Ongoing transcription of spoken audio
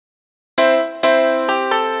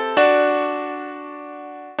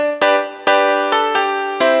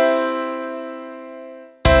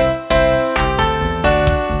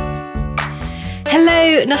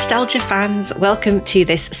Hello, nostalgia fans. Welcome to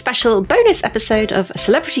this special bonus episode of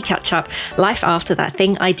Celebrity Catch Up, Life After That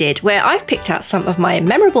Thing I Did, where I've picked out some of my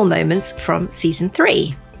memorable moments from season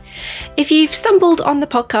 3. If you've stumbled on the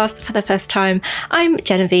podcast for the first time, I'm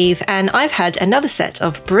Genevieve, and I've had another set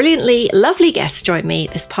of brilliantly lovely guests join me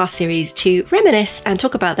this past series to reminisce and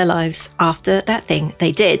talk about their lives after that thing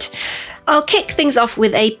they did. I'll kick things off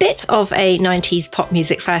with a bit of a 90s pop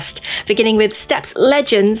music fest, beginning with Steps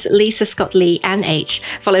legends Lisa, Scott Lee and H,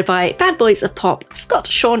 followed by Bad Boys of Pop, Scott,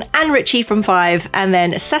 Sean and Richie from Five, and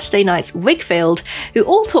then Saturday Night's Wigfield, who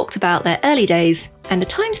all talked about their early days and the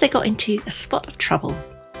times they got into a spot of trouble.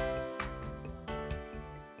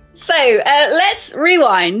 So let's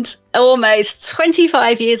rewind almost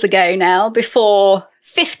 25 years ago now, before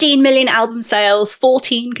 15 million album sales,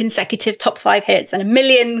 14 consecutive top 5 hits, and 1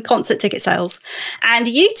 million concert ticket sales. And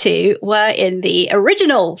you two were in the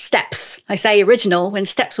original Steps. I say original when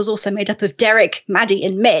Steps was also made up of Derek, Maddie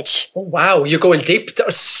and Mitch. Oh, wow, you're going deep,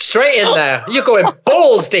 straight in there. You're going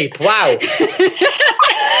balls deep, wow.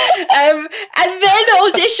 And then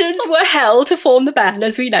auditions were held to form the band,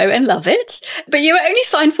 as we know and love it. But you were only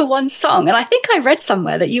signed for one song. And I think I read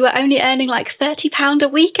somewhere that you were only earning like £30 a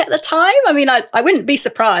week at the time. I mean, I wouldn't be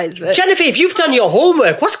surprised. But Genevieve, you've done your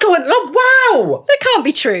homework. What's going on? Wow. That can't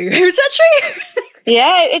be true. Is that true?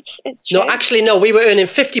 Yeah, it's true. No, actually, no. We were earning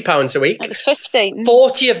 £50 a week. It was 50.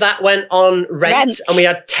 40 of that went on rent, and we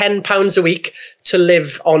had £10 a week to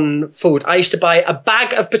live on food. I used to buy a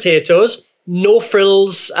bag of potatoes, no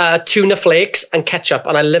frills, tuna flakes and ketchup,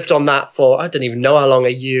 and I lived on that for, I don't even know how long, a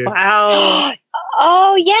year. Wow.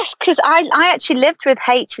 Oh, yes, because I actually lived with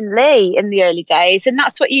H and Lee in the early days, and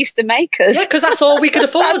that's what used to make us. Yeah, because that's all we could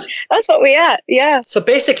afford. That's what we had, yeah. So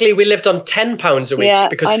basically, we lived on £10 a week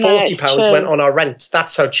because £40 went on our rent.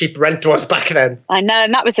 That's how cheap rent was back then. I know,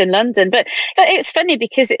 and that was in London. But it's funny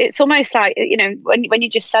because it's almost like, you know, when you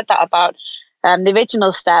just said that about the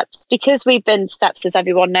original Steps, because we've been Steps, as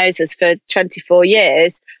everyone knows us, for 24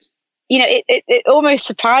 years, you know, it almost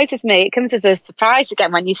surprises me. It comes as a surprise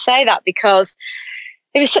again when you say that, because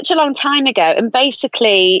it was such a long time ago. And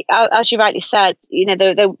basically, as you rightly said, you know,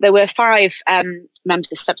 there were 5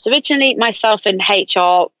 members of Steps originally, myself and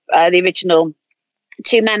HR, the original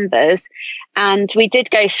 2 members. And we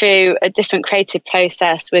did go through a different creative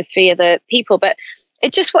process with 3 other people, but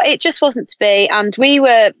it just wasn't to be. And we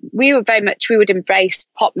were very much, we would embrace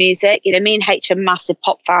pop music. You know, me and H are massive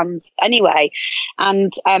pop fans anyway.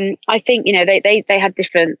 And I think, you know, they had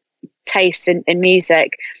different tastes in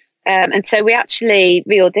music. And so we actually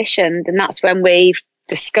re-auditioned, and that's when we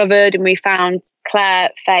discovered and we found Claire,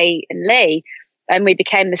 Faye and Lee. And we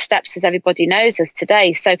became the Steps as everybody knows us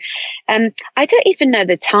today. So I don't even know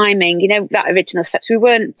the timing, you know, that original Steps. We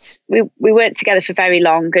weren't together for very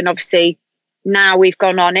long. And obviously, now we've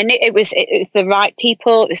gone on, and it was the right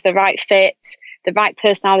people, it was the right fit, the right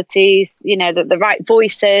personalities, you know, the right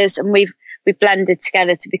voices, and we've blended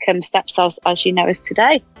together to become Steps as you know us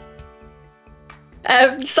today.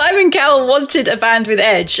 Simon Cowell wanted a band with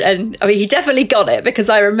edge, and I mean, he definitely got it, because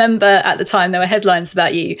I remember at the time there were headlines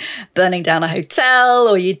about you burning down a hotel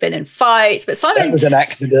or you'd been in fights. But Simon, that was an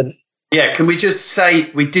accident. Yeah, can we just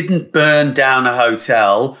say we didn't burn down a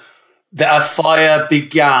hotel? That a fire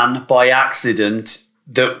began by accident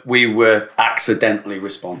that we were accidentally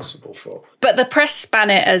responsible for. But the press span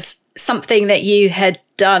it as something that you had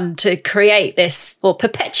done to create this, or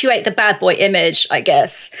perpetuate the bad boy image, I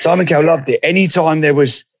guess. Simon Cowell loved it. Anytime there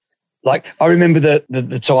was, like, I remember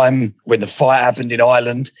the time when the fire happened in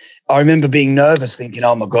Ireland, I remember being nervous, thinking,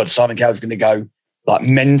 oh my God, Simon Cowell's going to go like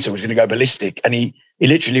mental, he's going to go ballistic. And he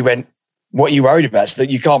literally went, what are you worried about? So that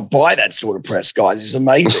you can't buy that sort of press, guys. It's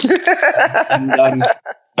amazing.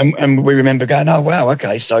 and we remember going, oh, wow,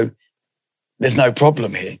 okay, so there's no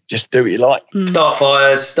problem here. Just do what you like. Start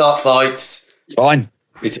fires, start fights. It's fine.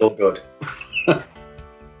 It's all good.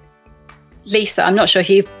 Lisa, I'm not sure if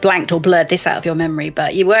you've blanked or blurred this out of your memory,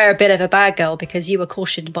 but you were a bit of a bad girl because you were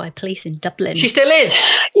cautioned by police in Dublin. She still is.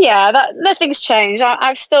 Yeah, nothing's changed.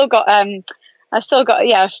 I've still got fire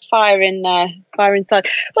inside.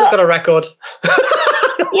 Still got a record.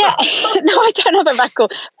 Yeah, no, I don't have a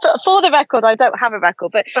record. For the record, I don't have a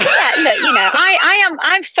record. But yeah, look, you know,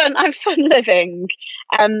 I'm fun living,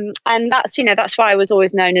 and that's why I was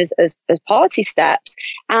always known as Party Steps.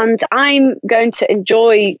 And I'm going to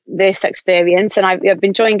enjoy this experience, and I've been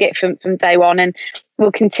enjoying it from day one, and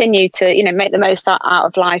we'll continue to, you know, make the most out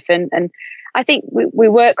of life. And I think we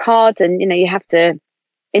work hard, and you know, you have to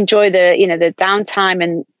enjoy the downtime.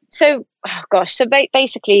 And so,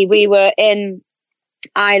 basically, we were in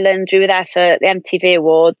Ireland. We were there for the MTV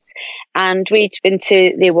Awards, and we'd been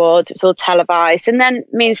to the awards. It was all televised. And then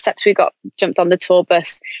me and Steps, we jumped on the tour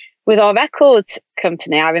bus with our records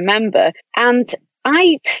company, I remember. And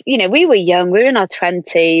we were young, we were in our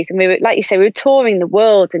 20s, and we were, like you say, we were touring the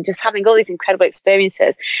world and just having all these incredible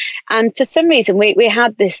experiences. And for some reason, we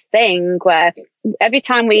had this thing where every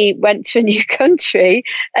time we went to a new country,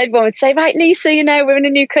 everyone would say, right, Lisa, we're in a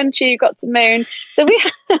new country, you've got to moon. So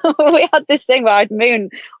we had this thing where I'd moon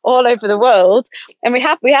all over the world. And we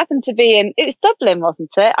happened to be it was Dublin, wasn't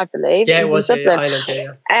it? I believe. Yeah, it was Dublin. Ireland,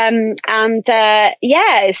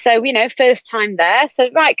 yeah. So, first time there. So,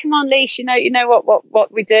 right, come on, Lisa, you know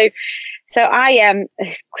what we do. So I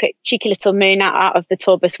quick cheeky little moon out of the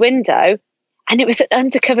tour bus window. And it was an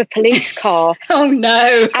undercover police car. Oh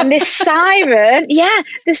no! And this siren,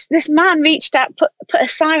 this man reached out, put a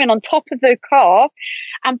siren on top of the car,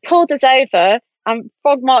 and pulled us over and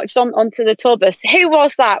frog marched onto the tour bus. Who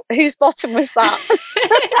was that? Whose bottom was that?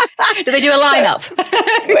 Did they do a lineup?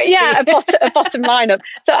 a bottom lineup.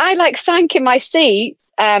 So I sank in my seat,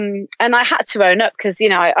 and I had to own up because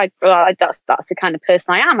that's the kind of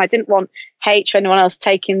person I am. I didn't want H or anyone else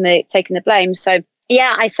taking the blame. So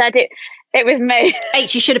I said it. It was me.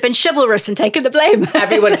 H, you should have been chivalrous and taken the blame.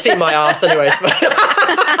 Everyone's seen my arse anyways.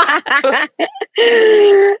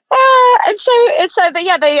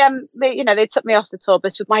 They took me off the tour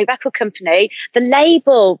bus with my record company, the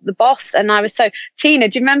label, the boss, and I was Tina,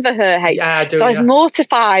 do you remember her, H? Yeah, I do. So I was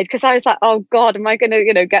mortified because I was like, oh God, am I going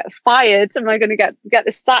to get fired? Am I going to get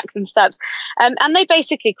the sack from Steps? And they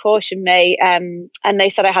basically cautioned me, and they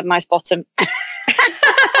said I had a nice bottom.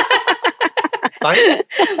 Fine.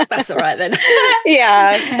 That's all right then.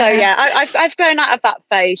 Yeah. So I've grown out of that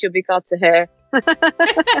phase. You'll be glad to hear.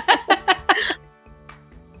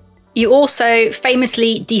 You also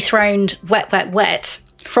famously dethroned Wet, Wet, Wet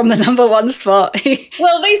from the number one spot.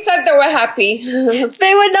 Well, they said they were happy.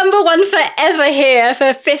 They were number one forever here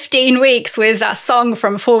for 15 weeks with that song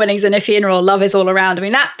from Four Weddings and a Funeral, Love Is All Around. I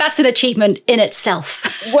mean, that's an achievement in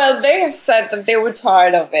itself. Well, they have said that they were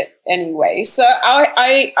tired of it anyway. So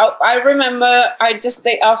I remember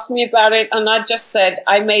they asked me about it, and I just said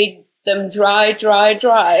I made them dry.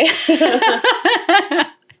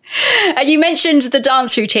 And you mentioned the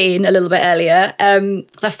dance routine a little bit earlier,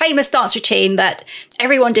 the famous dance routine that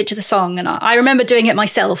everyone did to the song. And I remember doing it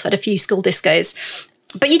myself at a few school discos.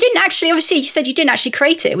 But you didn't actually, obviously, you said you didn't actually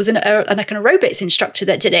create it. It was an aerobics instructor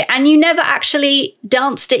that did it. And you never actually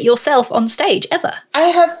danced it yourself on stage, ever. I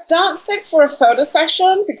have danced it for a photo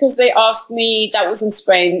session because they asked me, that was in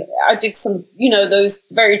Spain. I did some, those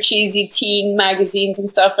very cheesy teen magazines and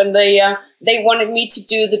stuff. And they wanted me to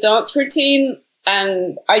do the dance routine.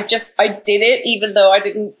 And I did it, even though I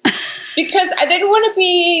didn't, because I didn't want to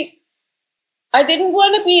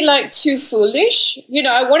be like too foolish.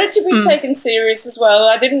 I wanted to be taken serious as well.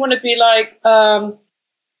 I didn't want to be like,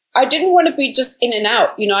 I didn't want to be just in and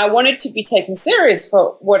out. I wanted to be taken serious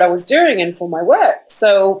for what I was doing and for my work.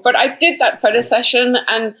 So, but I did that photo session,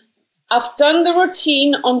 and I've done the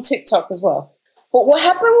routine on TikTok as well. But what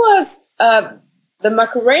happened was, the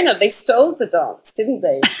Macarena, they stole the dance, didn't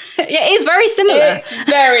they? Yeah, it's very similar. It's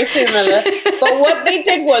very similar. But what they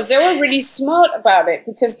did was they were really smart about it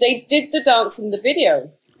because they did the dance in the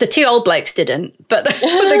video. The two old blokes didn't, but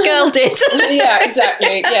the girl did. Yeah,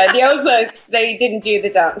 exactly. Yeah, the old blokes, they didn't do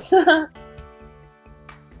the dance.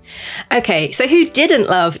 Okay, so who didn't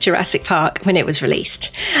love Jurassic Park when it was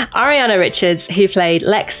released? Ariana Richards, who played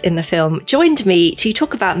Lex in the film, joined me to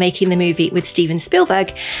talk about making the movie with Steven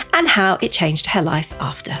Spielberg and how it changed her life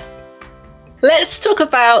after. Let's talk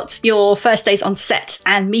about your first days on set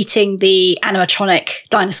and meeting the animatronic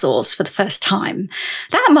dinosaurs for the first time.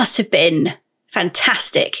 That must have been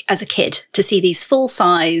fantastic as a kid to see these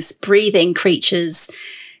full-size, breathing creatures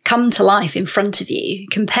come to life in front of you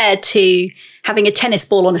compared to having a tennis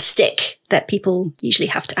ball on a stick that people usually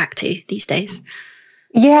have to act to these days.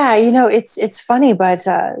 Yeah, it's funny, but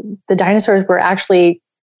the dinosaurs were actually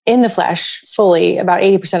in the flesh fully about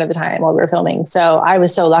 80% of the time while we were filming. So I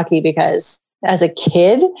was so lucky because as a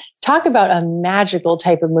kid, talk about a magical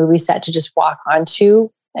type of movie set to just walk onto.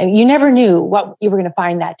 And you never knew what you were going to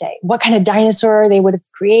find that day, what kind of dinosaur they would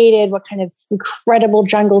have created, what kind of incredible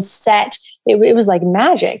jungle set. It was like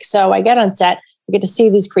magic. So I get on set, I get to see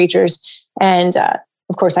these creatures. And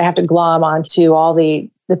of course, I have to glom onto all the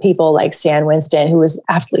people like Stan Winston, who was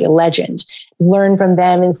absolutely a legend, learn from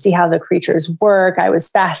them and see how the creatures work. I was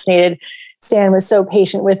fascinated. Stan was so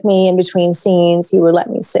patient with me in between scenes. He would let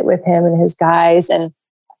me sit with him and his guys and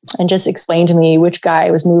just explain to me which guy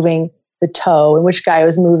was moving the toe and which guy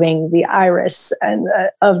was moving the iris and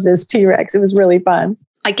of this T-Rex. It was really fun.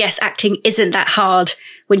 I guess acting isn't that hard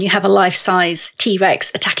when you have a life-size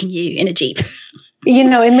T-Rex attacking you in a Jeep. You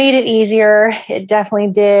know, it made it easier. It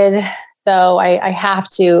definitely did. Though I have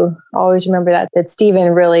to always remember that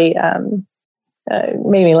Steven really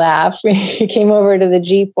made me laugh. He came over to the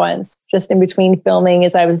Jeep once, just in between filming,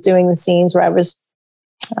 as I was doing the scenes where I was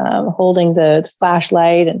holding the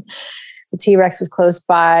flashlight, and the T-Rex was close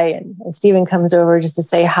by, and Steven comes over just to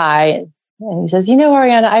say hi. And he says, you know,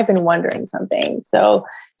 Ariana, I've been wondering something. So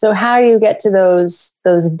how do you get to those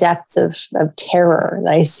depths of terror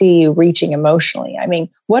that I see you reaching emotionally? I mean,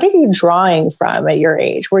 what are you drawing from at your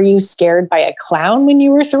age? Were you scared by a clown when you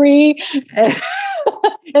were 3?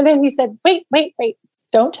 And then he said, wait,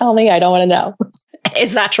 don't tell me. I don't want to know.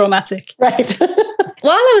 Is that traumatic? Right.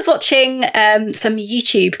 While I was watching some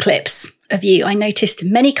YouTube clips of you, I noticed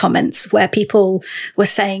many comments where people were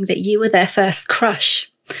saying that you were their first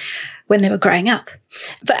crush when they were growing up.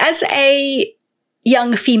 But as a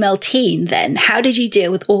young female teen then, how did you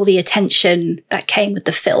deal with all the attention that came with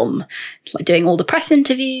the film? Like doing all the press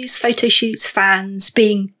interviews, photo shoots, fans,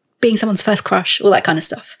 being someone's first crush, all that kind of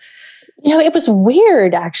stuff. You know, it was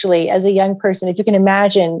weird actually as a young person. If you can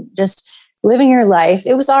imagine just living your life,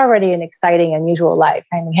 it was already an exciting, unusual life.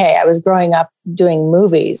 I mean, hey, I was growing up doing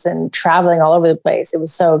movies and traveling all over the place. It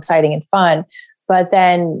was so exciting and fun. But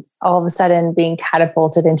then all of a sudden being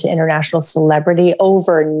catapulted into international celebrity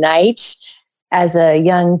overnight as a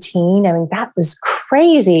young teen, I mean, that was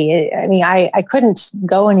crazy. I mean, I couldn't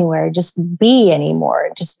go anywhere, just be anymore,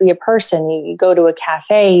 just be a person. You go to a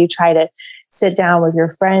cafe, you try to sit down with your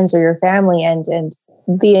friends or your family, and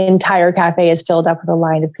the entire cafe is filled up with a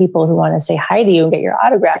line of people who want to say hi to you and get your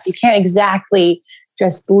autograph. You can't exactly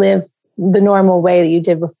just live the normal way that you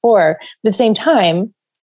did before. But at the same time,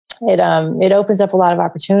 it opens up a lot of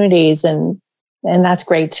opportunities, and that's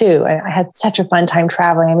great too. I had such a fun time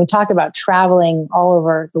traveling. I mean, talk about traveling all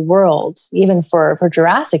over the world, even for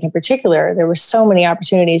Jurassic in particular. There were so many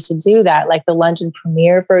opportunities to do that, like the London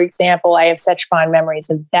premiere, for example. I have such fond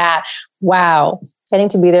memories of that. Wow. Getting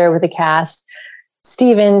to be there with the cast.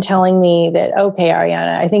 Steven telling me that, okay,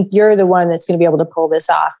 Ariana, I think you're the one that's going to be able to pull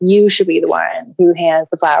this off. You should be the one who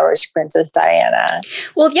hands the flowers to Princess Diana.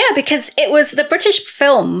 Well, yeah, because it was the British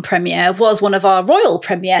film premiere was one of our royal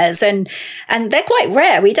premieres, and they're quite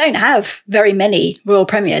rare. We don't have very many royal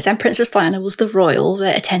premieres, and Princess Diana was the royal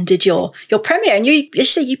that attended your premiere, and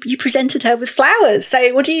you presented her with flowers.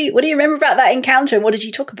 So what do you remember about that encounter, and what did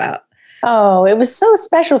you talk about? Oh, it was so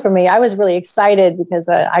special for me. I was really excited because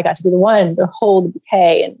I got to be the one to hold the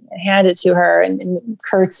bouquet and hand it to her and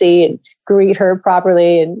curtsy and greet her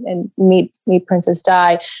properly and meet Princess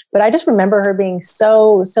Di. But I just remember her being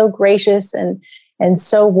so gracious and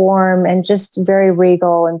so warm and just very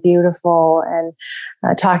regal and beautiful,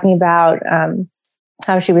 and talking about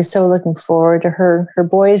how she was so looking forward to her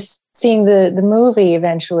boys seeing the movie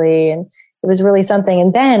eventually. And it was really something.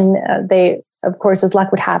 And then they, of course, as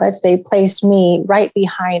luck would have it, they placed me right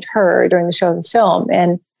behind her during the show of the film.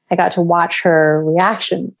 And I got to watch her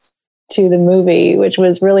reactions to the movie, which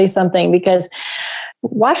was really something, because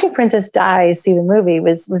watching Princess Di see the movie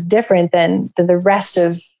was different than the rest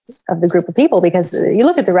of the group of people, because you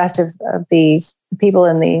look at the rest of the people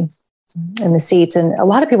in the seats, and a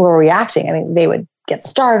lot of people were reacting. I mean, they would get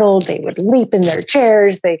startled, they would leap in their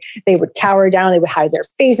chairs, they would cower down, they would hide their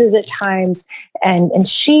faces at times. And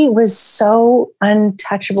she was so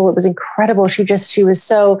untouchable. It was incredible. She was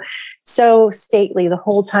so stately the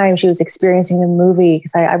whole time she was experiencing the movie,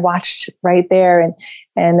 because I watched right there,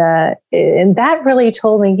 and that really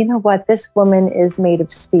told me, you know what, this woman is made of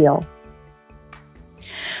steel.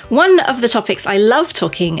 One of the topics I love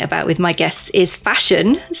talking about with my guests is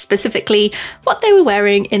fashion, specifically what they were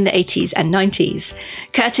wearing in the 80s and 90s.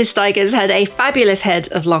 Curtis Stigers had a fabulous head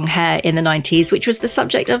of long hair in the 90s, which was the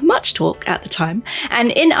subject of much talk at the time.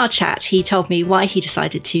 And in our chat, he told me why he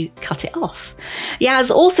decided to cut it off.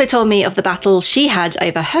 Yaz also told me of the battle she had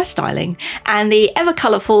over her styling, and the ever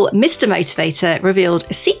colourful Mr. Motivator revealed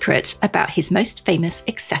a secret about his most famous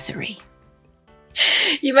accessory.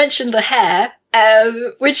 You mentioned the hair,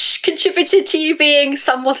 which contributed to you being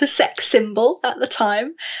somewhat a sex symbol at the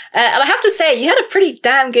time. And I have to say, you had a pretty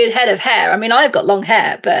damn good head of hair. I mean, I've got long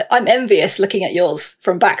hair, but I'm envious looking at yours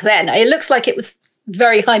from back then. It looks like it was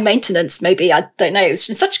very high maintenance, maybe. I don't know. It was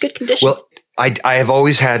in such good condition. Well, I have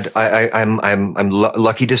always had. I'm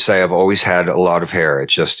lucky to say I've always had a lot of hair.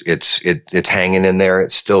 It's just it's hanging in there.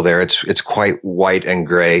 It's still there. It's quite white and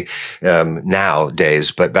gray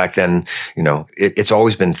nowadays, but back then, it's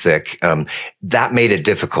always been thick. That made it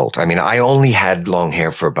difficult. I mean, I only had long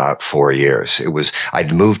hair for about 4 years. I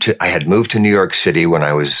had moved to New York City when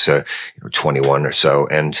I was 21 or so,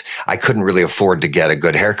 and I couldn't really afford to get a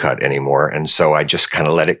good haircut anymore, and so I just kind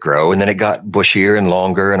of let it grow, and then it got bushier and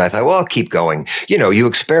longer, and I thought, well, I'll keep going. You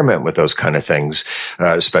experiment with those kind of things,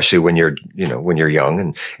 especially when you're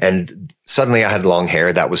young, and suddenly I had long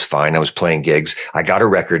hair. That was fine. I was playing gigs. I got a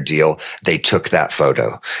record deal. They took that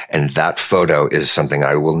photo, and that photo is something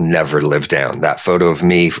I will never live down. That photo of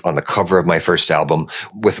me on the cover of my first album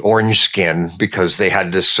with orange skin because they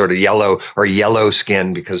had this sort of yellow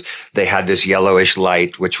skin because they had this yellowish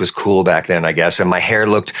light, which was cool back then, I guess. And my hair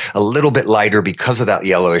looked a little bit lighter because of that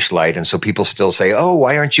yellowish light. And so people still say, "Oh,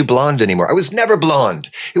 why aren't you blonde anymore?" I was never blonde.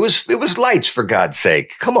 It was lights, for God's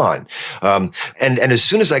sake. Come on. And as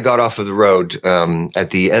soon as I got off of the road,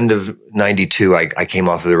 at the end of 92, I came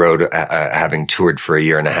off of the road having toured for a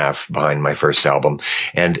year and a half behind my first album.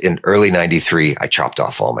 And in early 93, I chopped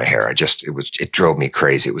off all my hair. It drove me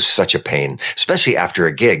crazy. It was such a pain, especially after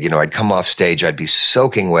a gig. I'd come off stage, I'd be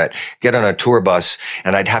soaking wet, get on a tour bus,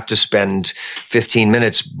 and I'd have to spend 15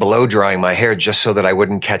 minutes blow drying my hair just so that I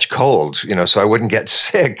wouldn't catch cold, so I wouldn't get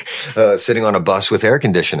sick, sitting on a bus with air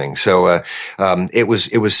conditioning. So, it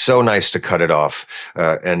was so nice to cut it off.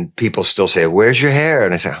 And people still say, "Where's your hair?"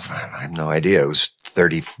 And I say, "I have no idea. It was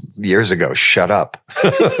 30 years ago. Shut up."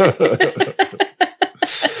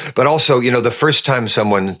 But also, the first time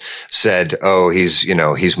someone said, "Oh,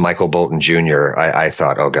 he's Michael Bolton Jr.," I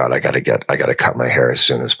thought, "Oh God, I got to cut my hair as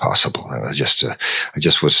soon as possible."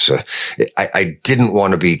 I didn't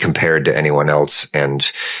want to be compared to anyone else.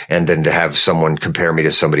 And then to have someone compare me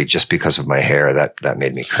to somebody just because of my hair, that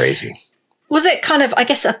made me crazy. Was it kind of, I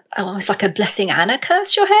guess, almost like a blessing and a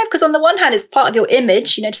curse, your hair? Because on the one hand, it's part of your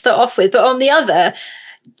image, to start off with. But on the other,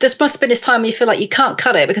 there must have been this time you feel like you can't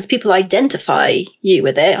cut it because people identify you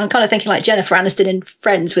with it. I'm kind of thinking like Jennifer Aniston in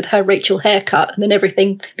Friends with her Rachel haircut, and then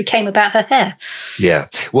everything became about her hair. Yeah.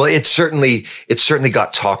 Well, it certainly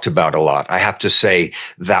got talked about a lot. I have to say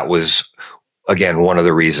that was, again, one of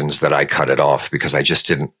the reasons that I cut it off, because I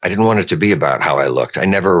didn't want it to be about how I looked.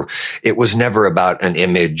 It was never about an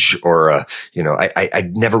image or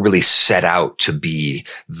I never really set out to be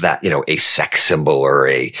that, a sex symbol or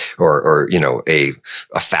a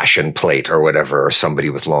fashion plate or whatever, or somebody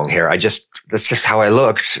with long hair. That's just how I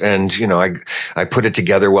looked. And, I put it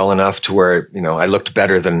together well enough to where, I looked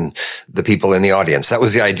better than the people in the audience. That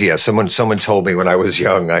was the idea. Someone told me when I was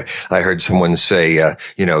young, I heard someone say,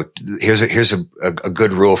 here's a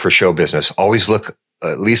good rule for show business. Always look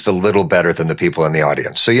at least a little better than the people in the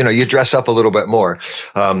audience. So, you dress up a little bit more.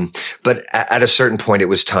 But at a certain point, it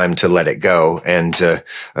was time to let it go. And,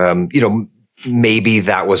 maybe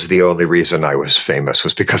that was the only reason I was famous,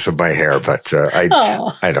 was because of my hair, but I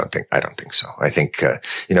don't think so. I think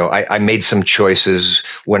I made some choices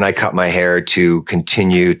when I cut my hair to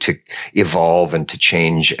continue to evolve and to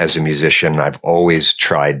change as a musician. I've always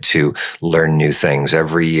tried to learn new things.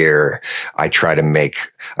 Every year, I try to make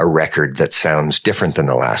a record that sounds different than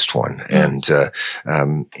the last one. And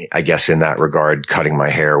I guess in that regard, cutting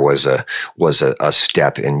my hair was a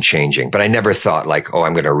step in changing. But I never thought like, oh,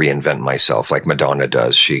 I'm going to reinvent myself like Madonna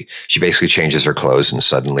does. She basically changes her clothes and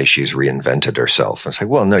suddenly she's reinvented herself. And it's like,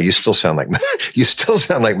 well, no, you still sound like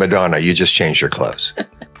Madonna. You just changed your clothes.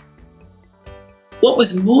 What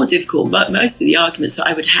was more difficult, most of the arguments that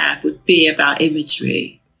I would have would be about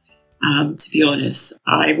imagery. To be honest,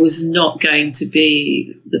 I was not going to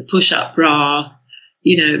be the push-up bra,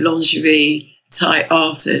 lingerie type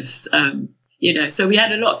artist. So we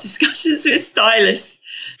had a lot of discussions with stylists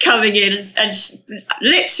coming in and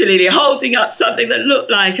literally holding up something that looked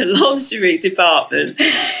like a lingerie department.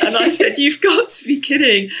 And I said, "You've got to be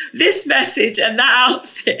kidding. This message and that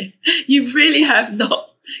outfit, you really have not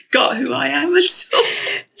got who I am at all."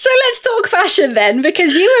 So let's talk fashion then,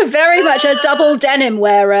 because you were very much a double denim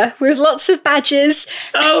wearer with lots of badges,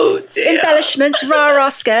 embellishments, rah-rah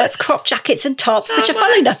skirts, crop jackets and tops, which are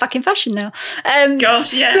funnily enough back in fashion now.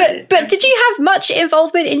 Gosh, yeah. But did you have much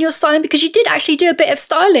involvement in your styling? Because you did actually do a bit of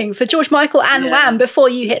styling for George Michael and Wham before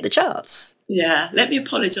you hit the charts. Yeah, let me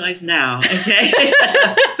apologise now, okay,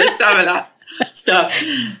 for some of that stuff.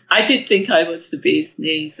 I did think I was the bee's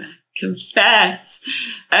knees, I confess.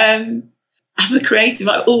 I'm a creative.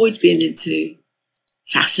 I've always been into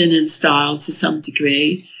fashion and style to some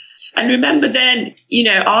degree. And remember then,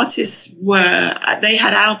 artists they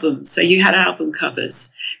had albums. So you had album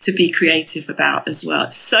covers to be creative about as well.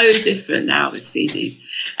 It's so different now with CDs,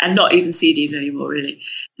 and not even CDs anymore, really.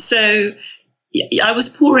 So I was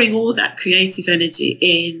pouring all that creative energy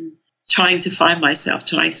in trying to find myself,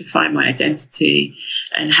 trying to find my identity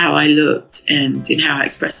and how I looked and in how I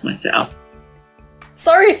expressed myself.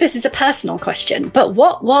 Sorry if this is a personal question, but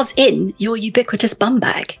what was in your ubiquitous bum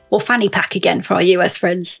bag or fanny pack again for our US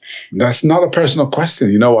friends? That's not a personal question.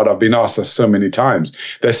 You know what? I've been asked that so many times.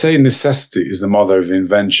 They say necessity is the mother of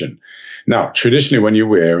invention. Now, traditionally, when you're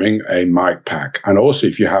wearing a mic pack, and also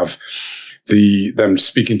if you have them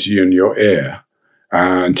speaking to you in your ear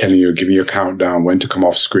and telling you, giving you a countdown when to come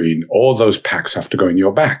off screen, all those packs have to go in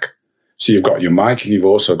your back. So you've got your mic and you've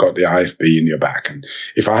also got the IFB in your back. And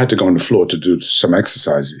if I had to go on the floor to do some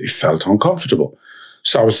exercise, it felt uncomfortable.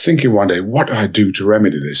 So I was thinking one day, what do I do to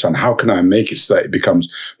remedy this? And how can I make it so that it becomes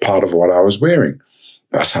part of what I was wearing?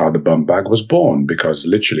 That's how the bum bag was born, because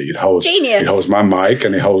literally it holds my mic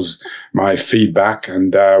and it holds my feedback.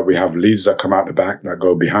 And we have leads that come out the back that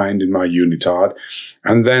go behind in my unitard.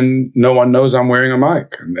 And then no one knows I'm wearing a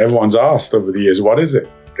mic. And everyone's asked over the years, what is it?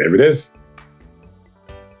 There it is.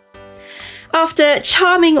 After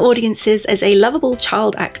charming audiences as a lovable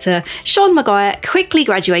child actor, Sean Maguire quickly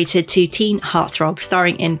graduated to teen heartthrob,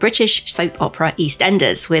 starring in British soap opera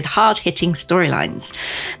EastEnders with hard-hitting storylines.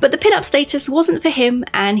 But the pin-up status wasn't for him,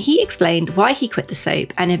 and he explained why he quit the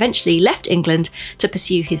soap and eventually left England to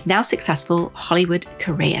pursue his now successful Hollywood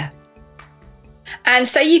career. And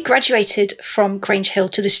so you graduated from Grange Hill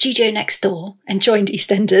to the studio next door and joined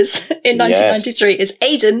EastEnders in 1993 as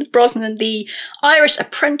Aidan Brosnan, the Irish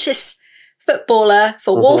apprentice footballer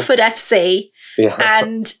for Walford FC,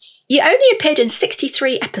 and you only appeared in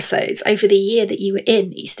 63 episodes over the year that you were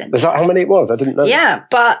in EastEnders. Is that how many it was? I didn't know. Yeah,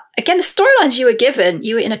 but again, the storylines you were given,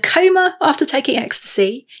 you were in a coma after taking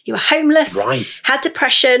ecstasy, you were homeless, had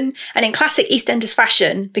depression, and in classic EastEnders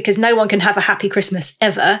fashion, because no one can have a happy Christmas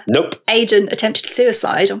ever, Aidan attempted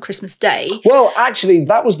suicide on Christmas Day. Well, actually,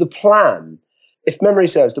 that was the plan. If memory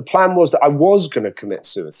serves, the plan was that I was going to commit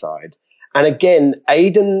suicide. And again,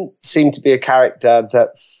 Aidan seemed to be a character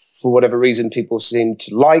that, for whatever reason, people seemed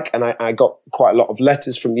to like. And I got quite a lot of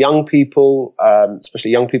letters from young people,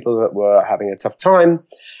 especially young people that were having a tough time.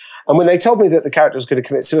 And when they told me that the character was going to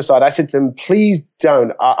commit suicide, I said to them, please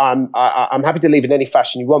don't. I'm happy to leave in any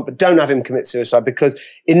fashion you want, but don't have him commit suicide, because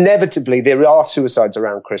inevitably there are suicides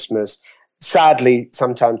around Christmas. Sadly,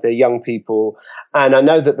 sometimes they're young people. And I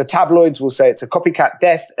know that the tabloids will say it's a copycat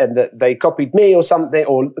death and that they copied me or something,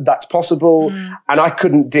 or that's possible. And I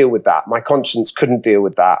couldn't deal with that. My conscience couldn't deal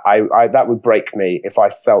with that. That would break me if I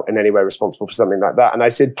felt in any way responsible for something like that. And I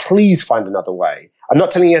said, please find another way. I'm not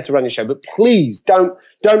telling you how to run your show, but please don't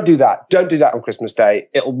do that. Don't do that on Christmas Day.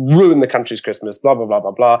 It'll ruin the country's Christmas, blah, blah, blah, blah,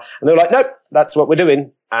 blah. And they were like, nope, that's what we're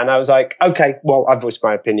doing. And I was like, okay, well, I've voiced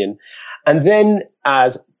my opinion. And then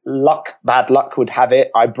as bad luck would have it,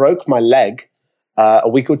 I broke my leg a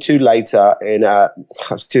week or two later I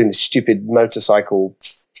was doing this stupid motorcycle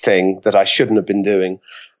thing that I shouldn't have been doing.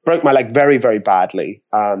 Broke my leg very, very badly.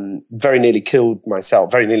 Very nearly killed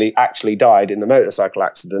myself. Very nearly actually died in the motorcycle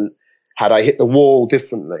accident had I hit the wall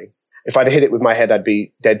differently. If I'd hit it with my head, I'd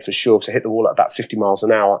be dead for sure, because I hit the wall at about 50 miles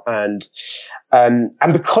an hour. And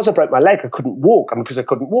because I broke my leg, I couldn't walk. And because I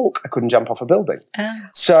couldn't walk, I couldn't jump off a building.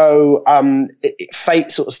 So fate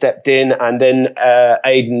sort of stepped in, and then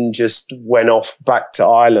Aidan just went off back to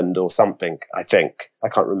Ireland or something, I think. I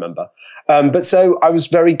can't remember. But so I was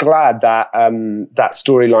very glad that that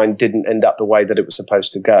storyline didn't end up the way that it was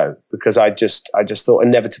supposed to go, because I just thought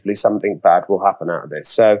inevitably something bad will happen out of this.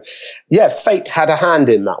 So yeah, fate had a hand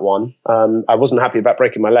in that one. I wasn't happy about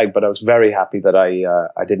breaking my leg, but I was very happy that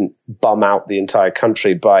I didn't bum out the entire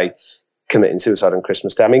country by committing suicide on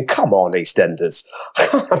Christmas Day. I mean, come on, EastEnders.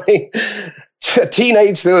 I mean,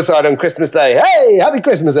 teenage suicide on Christmas Day. Hey, happy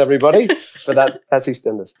Christmas, everybody. But that's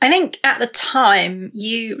EastEnders. I think at the time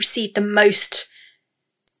you received the most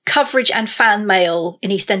coverage and fan mail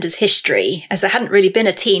in EastEnders history, as there hadn't really been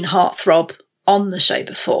a teen heartthrob on the show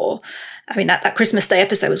before. I mean, that Christmas Day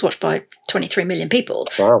episode was watched by 23 million people.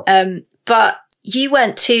 Wow. But you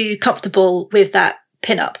weren't too comfortable with that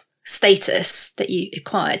pin-up status that you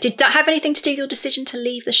acquired. Did that have anything to do with your decision to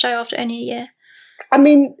leave the show after only a year? I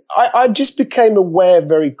mean, I just became aware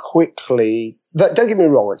very quickly that, don't get me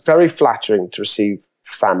wrong, it's very flattering to receive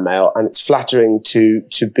fan mail, and it's flattering to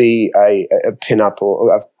be a pin-up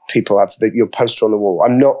or have people have your poster on the wall.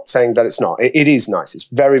 I'm not saying that it's not. It is nice. It's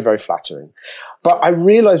very, very flattering. But I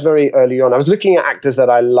realized very early on, I was looking at actors that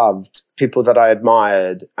I loved, people that I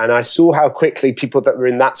admired, and I saw how quickly people that were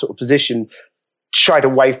in that sort of position shied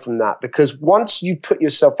away from that, because once you put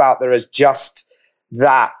yourself out there as just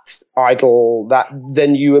that idol,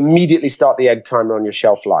 then you immediately start the egg timer on your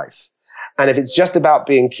shelf life. And if it's just about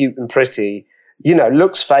being cute and pretty,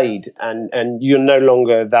 looks fade, and you're no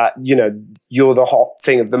longer that, you're the hot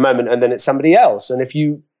thing of the moment, and then it's somebody else. And if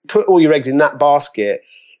you put all your eggs in that basket,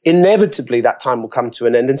 inevitably that time will come to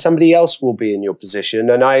an end and somebody else will be in your position.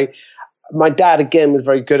 And my dad, again, was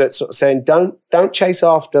very good at sort of saying, don't chase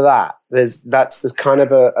after that. That's kind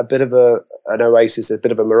of a bit of an oasis, a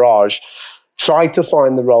bit of a mirage. Try to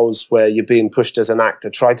find the roles where you're being pushed as an actor.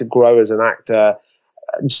 Try to grow as an actor.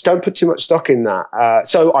 Just don't put too much stock in that.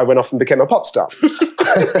 So I went off and became a pop star,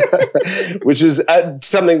 which is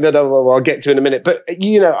something that I'll get to in a minute. But,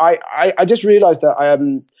 I just realized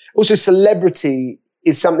that also celebrity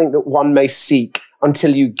is something that one may seek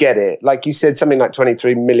until you get it. Like you said, something like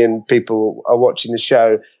 23 million people are watching the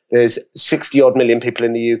show. There's 60 odd million people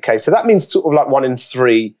in the UK. So that means sort of like 1 in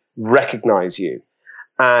 3 recognize you.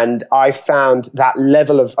 And I found that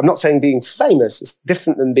level of, I'm not saying being famous, it's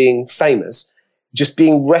different than being famous. Just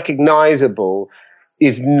being recognizable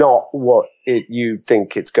is not what you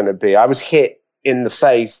think it's going to be. I was hit in the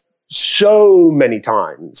face so many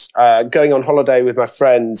times. Going on holiday with my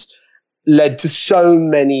friends led to so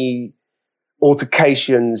many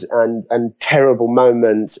altercations and terrible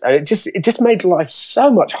moments. And it just made life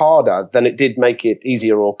so much harder than it did make it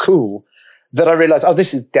easier or cool, that I realized,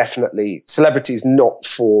 this is definitely, celebrity is not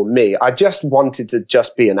for me. I just wanted to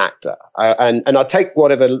just be an actor. And I take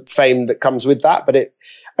whatever fame that comes with that, but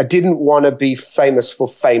I didn't want to be famous for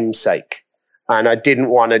fame's sake. And I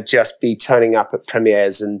didn't want to just be turning up at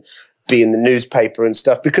premieres and be in the newspaper and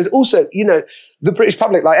stuff. Because also, the British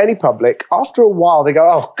public, like any public, after a while they go,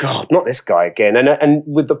 oh God, not this guy again. And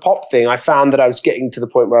with the pop thing, I found that I was getting to the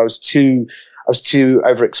point where I was too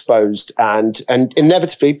overexposed, and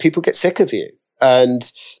inevitably people get sick of you.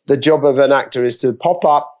 And the job of an actor is to pop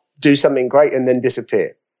up, do something great, and then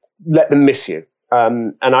disappear. Let them miss you.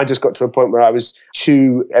 And I just got to a point where I was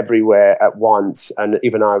too everywhere at once, and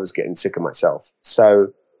even I was getting sick of myself. So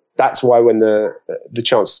that's why when the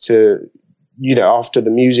chance to, after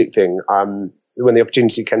the music thing, when the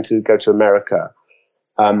opportunity came to go to America,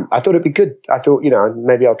 I thought it'd be good. I thought,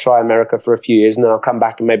 maybe I'll try America for a few years and then I'll come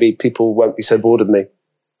back and maybe people won't be so bored of me.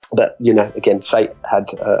 But, again, fate had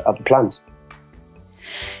other plans.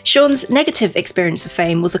 Sean's negative experience of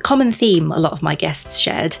fame was a common theme a lot of my guests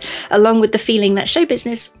shared, along with the feeling that show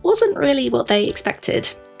business wasn't really what they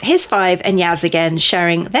expected. Here's Five and Yaz again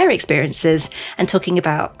sharing their experiences and talking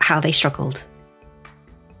about how they struggled.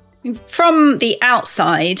 From the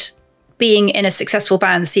outside, being in a successful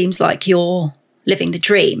band seems like you're living the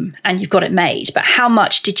dream and you've got it made. But how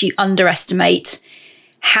much did you underestimate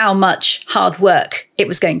how much hard work it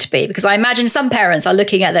was going to be? Because I imagine some parents are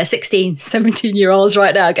looking at their 16, 17-year-olds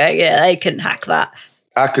right now going, yeah, they couldn't hack that.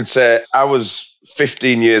 I could say I was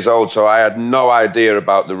 15 years old, so I had no idea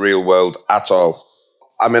about the real world at all.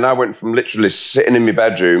 I mean, I went from literally sitting in my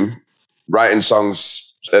bedroom, writing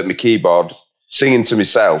songs at my keyboard, singing to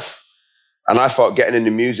myself. And I thought getting in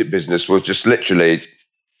the music business was just literally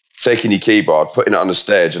taking your keyboard, putting it on the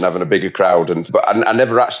stage and having a bigger crowd. But I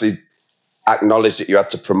never actually acknowledged that you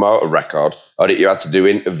had to promote a record or that you had to do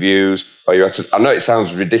interviews or you had to, I know it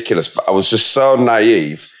sounds ridiculous, but I was just so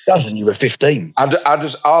naive. Doesn't, you were 15.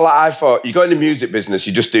 I thought, you go in the music business,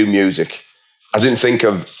 you just do music. I didn't think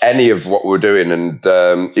of any of what we were doing, and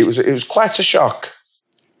it was quite a shock.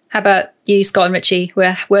 How about you, Scott and Richie?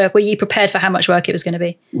 Were you prepared for how much work it was going to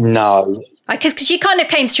be? No. Because you kind of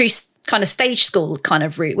came through kind of stage school kind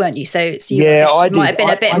of route, weren't you? So you might have been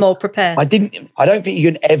a bit more prepared. I don't think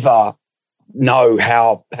you can ever know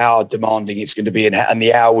how demanding it's going to be and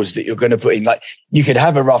the hours that you're going to put in. Like, you could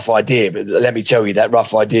have a rough idea, but let me tell you, that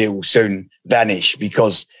rough idea will soon vanish,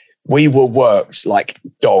 because we were worked like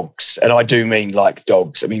dogs. And I do mean like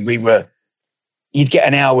dogs. I mean, you'd get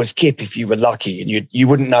an hour's kip if you were lucky, and you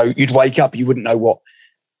wouldn't know, you'd wake up, you wouldn't know what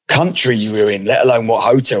country you were in, let alone what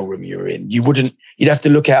hotel room you were in. You'd have to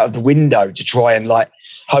look out of the window to try and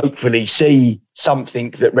hopefully see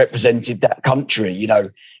something that represented that country,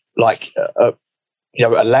 like a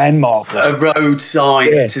landmark. A road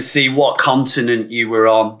sign to see what continent you were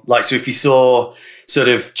on. Like, so if you saw sort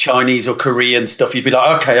of Chinese or Korean stuff, you'd be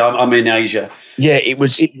like, okay, I'm in Asia. Yeah, it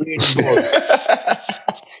really was.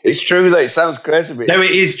 It's true though. It sounds crazy. No,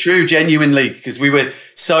 it is true, genuinely, because we were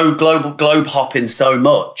so globe hopping so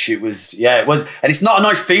much. It was, and it's not a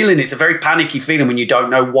nice feeling. It's a very panicky feeling when you don't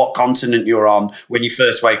know what continent you're on when you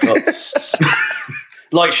first wake up.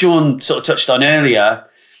 Like Sean sort of touched on earlier,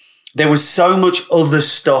 there was so much other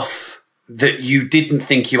stuff that you didn't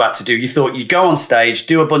think you had to do? You thought you'd go on stage,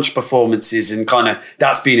 do a bunch of performances, and kind of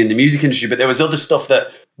that's been in the music industry. But there was other stuff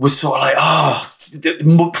that was sort of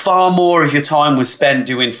like, far more of your time was spent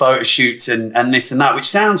doing photo shoots and this and that, which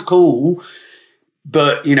sounds cool,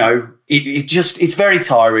 but it's very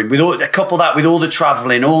tiring. Couple that with all the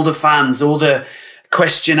traveling, all the fans, all the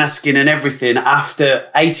question asking and everything after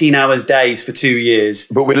 18 hours days for 2 years.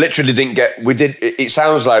 But we literally it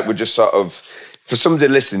sounds like we're just sort of, for somebody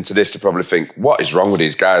listening to this to probably think, what is wrong with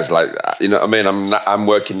these guys? Like, you know what I mean? I'm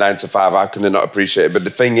working 9 to 5. How can they not appreciate it? But the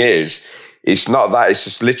thing is, it's not that. It's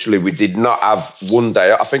just literally we did not have one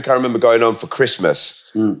day. I think I remember going home for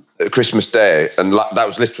Christmas, Christmas Day, and that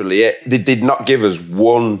was literally it. They did not give us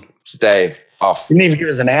one day off. Didn't even give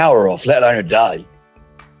us an hour off, let alone a day.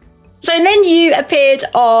 So then you appeared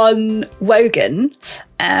on Wogan,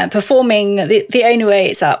 performing The Only Way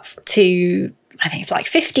Is Up to, I think it's like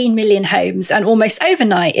 15 million homes, and almost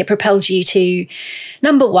overnight it propelled you to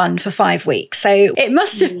number 1 for 5 weeks. So it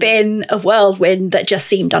must have been a whirlwind that just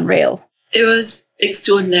seemed unreal. It was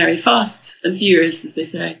extraordinary, fast and furious, as they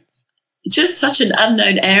say. Just such an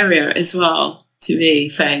unknown area as well, to me,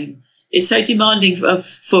 fame. It's so demanding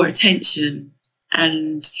for attention,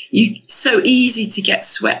 and so easy to get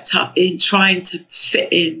swept up in trying to fit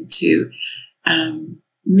in to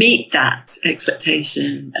meet that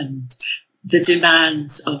expectation and the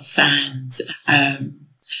demands of fans,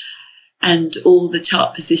 and all the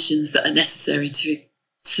chart positions that are necessary to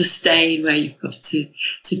sustain where you've got to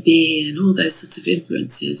be, and all those sorts of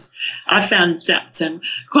influences. I found that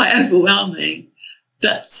quite overwhelming.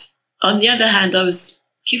 But on the other hand, I was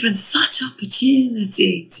given such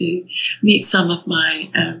opportunity to meet some of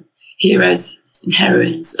my heroes and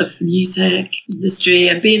heroines of the music industry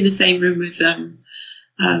and be in the same room with them.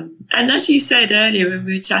 And as you said earlier when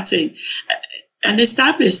we were chatting, and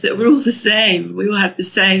establish that we're all the same. We all have the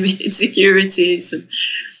same insecurities. And,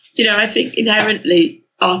 I think inherently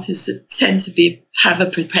artists tend to have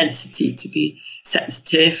a propensity to be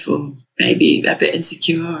sensitive or maybe a bit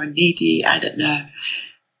insecure or needy. I don't know.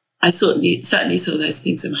 I certainly saw those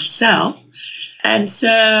things in myself. And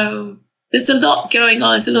so there's a lot going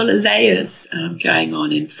on. There's a lot of layers going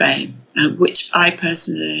on in fame, which I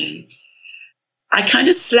personally, I kind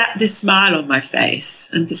of slapped this smile on my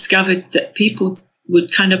face and discovered that people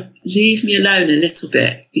would kind of leave me alone a little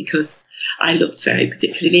bit because I looked very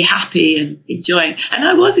particularly happy and enjoying. And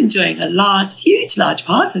I was enjoying a huge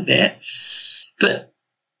part of it. But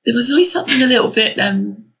there was always something a little bit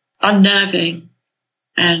unnerving.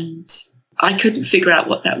 And I couldn't figure out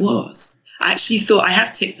what that was. I actually thought I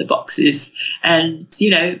have ticked the boxes and,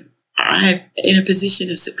 I'm in a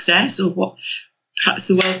position of success, or what perhaps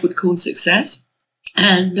the world would call success.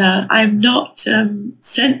 And I'm not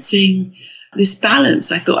sensing this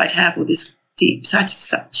balance I thought I'd have, or this deep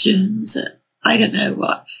satisfaction. I don't know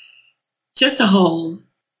what. Just a whole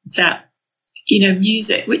that,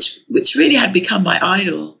 music, which really had become my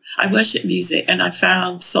idol. I worship music and I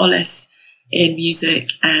found solace in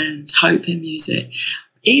music and hope in music.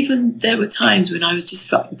 Even there were times when I was just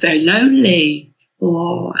felt very lonely,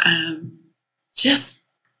 or just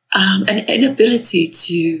an inability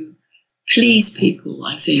to please people,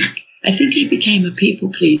 I think. I think I became a people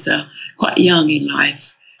pleaser quite young in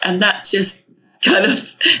life, and that just kind of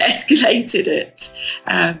escalated it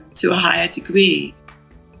to a higher degree.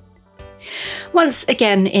 Once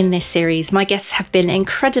again in this series, my guests have been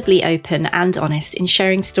incredibly open and honest in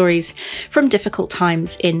sharing stories from difficult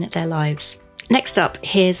times in their lives. Next up,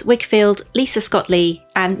 here's Wigfield, Lisa Scott-Lee,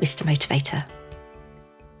 and Mr. Motivator.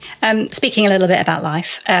 Speaking a little bit about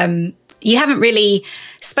life, you haven't really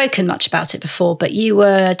spoken much about it before, but you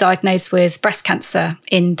were diagnosed with breast cancer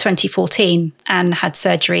in 2014 and had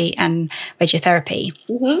surgery and radiotherapy.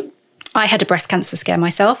 Mm-hmm. I had a breast cancer scare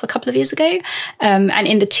myself a couple of years ago. And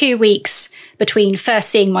in the 2 weeks between first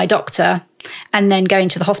seeing my doctor and then going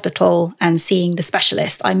to the hospital and seeing the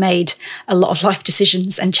specialist, I made a lot of life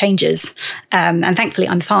decisions and changes. And thankfully,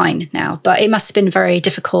 I'm fine now. But it must have been a very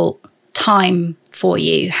difficult time for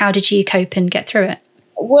you. How did you cope and get through it?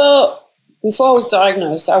 Well, before I was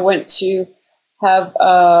diagnosed, I went to have,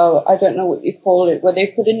 I don't know what you call it, where they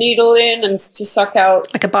put a needle in and to suck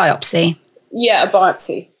out. Like a biopsy? Yeah, a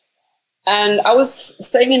biopsy. And I was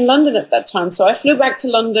staying in London at that time. So I flew back to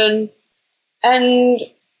London and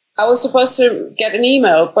I was supposed to get an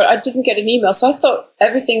email, but I didn't get an email. So I thought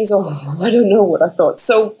everything's over. I don't know what I thought.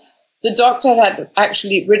 So the doctor had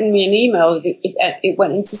actually written me an email. It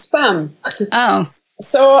went into spam. Oh.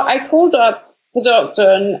 So I called up the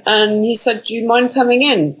doctor and he said, do you mind coming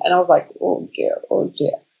in? And I was like, oh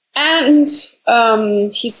dear. And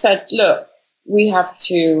he said, look, we have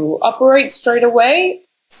to operate straight away.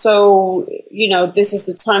 So, this is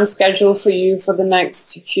the time schedule for you for the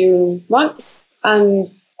next few months. And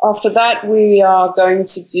after that, we are going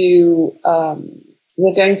to do,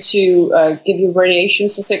 give you radiation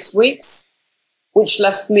for 6 weeks, which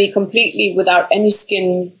left me completely without any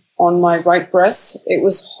skin on my right breast. It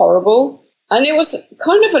was horrible. And it was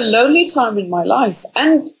kind of a lonely time in my life.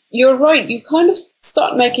 And you're right, you kind of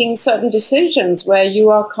start making certain decisions where you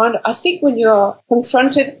are I think when you're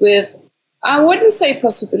confronted with, I wouldn't say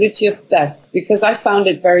possibility of death, because I found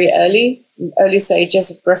it very early stages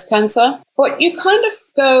of breast cancer. But you kind of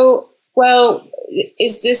go, well,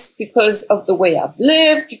 is this because of the way I've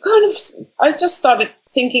lived? I just started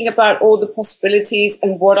thinking about all the possibilities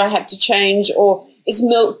and what I had to change. Or is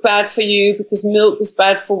milk bad for you? Because milk is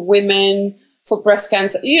bad for women, for breast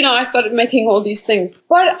cancer. I started making all these things.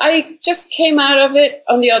 But I just came out of it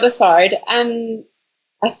on the other side. And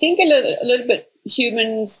I think a little bit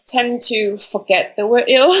humans tend to forget that we're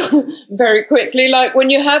ill very quickly. Like when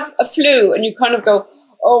you have a flu and you kind of go,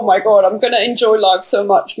 oh my God, I'm going to enjoy life so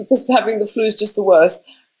much because having the flu is just the worst.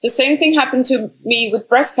 The same thing happened to me with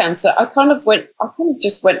breast cancer. I kind of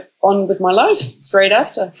just went on with my life straight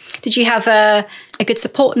after. Did you have a good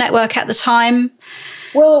support network at the time?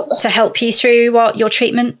 Well, to help you through your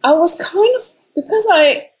treatment? I was because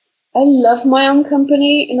I love my own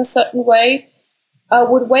company in a certain way. I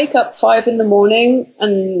would wake up 5 a.m.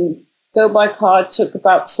 and go by car. It took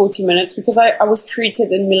about 40 minutes because I was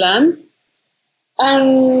treated in Milan.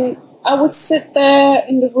 And I would sit there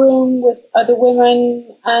in the room with other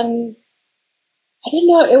women, and I don't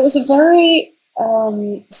know, it was a very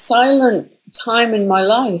silent time in my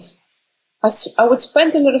life. I would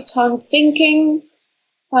spend a lot of time thinking.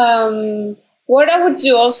 What I would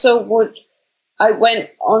do also I went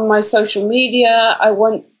on my social media. I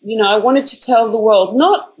wanted to tell the world,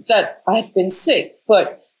 not that I had been sick,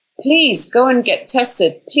 but please go and get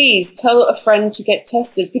tested. Please tell a friend to get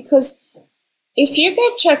tested, because if you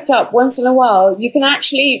get checked up once in a while, you can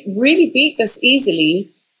actually really beat this easily.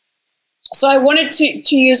 So I wanted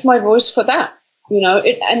to use my voice for that,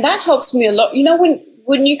 and that helps me a lot.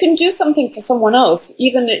 When you can do something for someone else,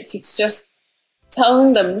 even if it's just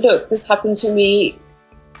telling them, look, this happened to me,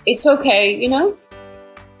 it's okay,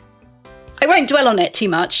 I won't dwell on it too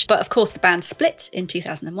much, but of course the band split in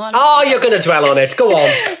 2001. Oh, you're going to dwell on it. Go on.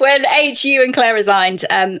 When H, you and Claire resigned.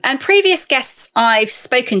 And previous guests I've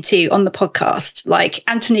spoken to on the podcast, like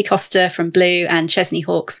Anthony Costa from Blue and Chesney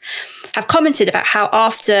Hawkes, have commented about how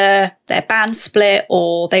after their band split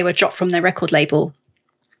or they were dropped from their record label,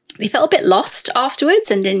 they felt a bit lost afterwards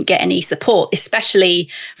and didn't get any support, especially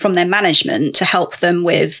from their management, to help them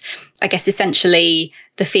with, I guess, essentially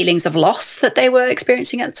the feelings of loss that they were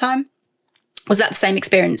experiencing at the time. Was that the same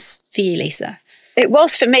experience for you, Lisa? It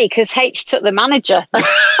was for me, because H took the manager.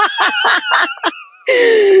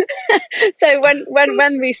 So when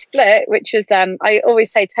we split, which was I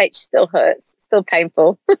always say to H, still hurts, still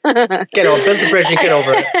painful. Get on, build a bridge and get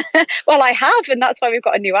over it. Well, I have, and that's why we've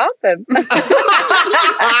got a new album.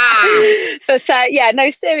 But no,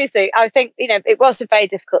 seriously, I think it was a very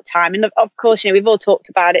difficult time, and of course, we've all talked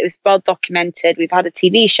about it. It was well documented. We've had a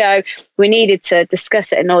TV show. We needed to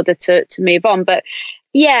discuss it in order to move on, but.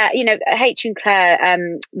 Yeah, H and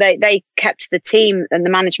Claire, they kept the team and the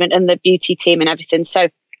management and the beauty team and everything. So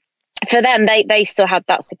for them, they still had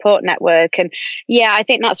that support network. And yeah, I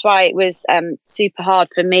think that's why it was super hard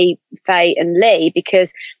for me, Faye and Lee,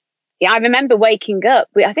 because I remember waking up.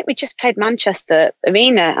 I think we just played Manchester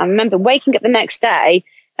Arena. I remember waking up the next day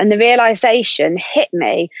and the realization hit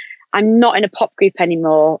me. I'm not in a pop group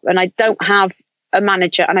anymore, and I don't have a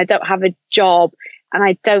manager, and I don't have a job, and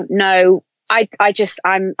I don't know. I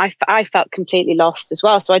felt completely lost as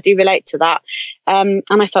well. So I do relate to that. And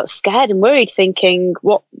I felt scared and worried, thinking,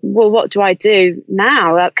 what do I do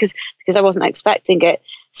now? Because I wasn't expecting it.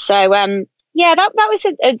 So, that was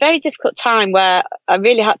a very difficult time where I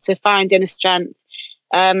really had to find inner strength,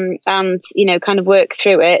 and, kind of work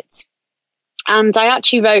through it. And I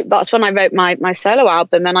actually that's when I wrote my solo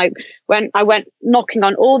album, and I went knocking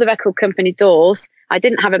on all the record company doors. I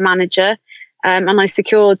didn't have a manager. And I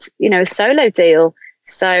secured, a solo deal.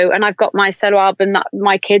 So, and I've got my solo album that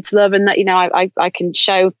my kids love, and that, I can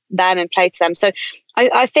show them and play to them. So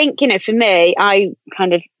I think, for me, I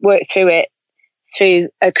kind of worked through it through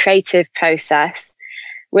a creative process,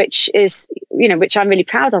 which is, which I'm really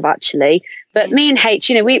proud of, actually. But me and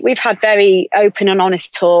H, we've had very open and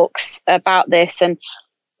honest talks about this. And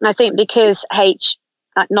I think because H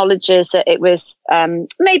acknowledges that it was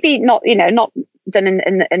maybe not, not done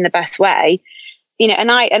in the best way,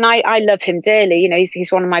 and I love him dearly.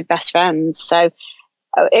 He's one of my best friends. So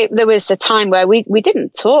there was a time where we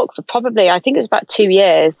didn't talk for probably, I think it was about 2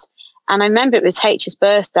 years. And I remember it was H's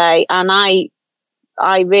birthday, and I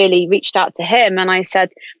really reached out to him and I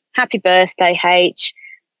said, "Happy birthday, H."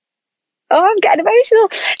 Oh, I'm getting emotional.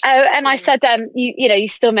 And I said, you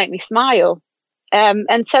still make me smile.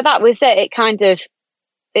 And so that was it.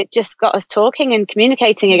 It just got us talking and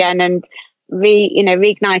communicating again, and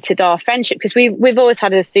reignited our friendship, because we've always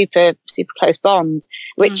had a super, super close bond,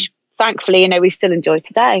 which thankfully, we still enjoy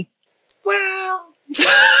today. Well,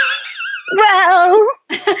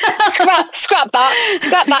 scrap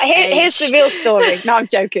that. Here's the real story. No, I'm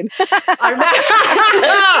joking.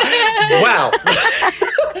 Well.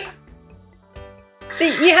 So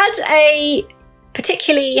you had a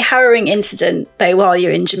particularly harrowing incident, though, while you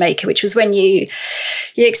were in Jamaica, which was when you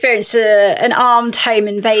experienced an armed home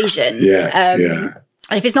invasion. Yeah.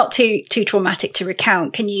 And if it's not too traumatic to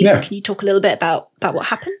recount, can you talk a little bit about what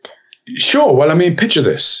happened? Sure. Well, I mean, picture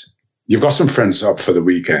this. You've got some friends up for the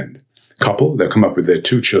weekend. Couple, they'll come up with their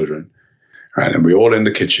 2 children, right? And we're all in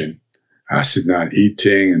the kitchen, sitting down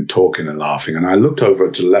eating and talking and laughing. And I looked over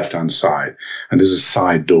to the left-hand side, and there's a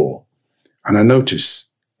side door. And I noticed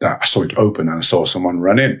that I saw it open, and I saw someone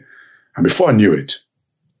run in. And before I knew it,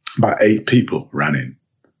 about 8 people ran in.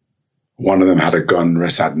 One of them had a gun, the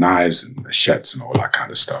rest had knives and machetes and all that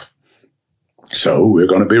kind of stuff. So we're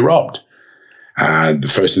going to be robbed. And the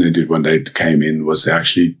first thing they did when they came in was they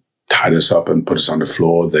actually tied us up and put us on the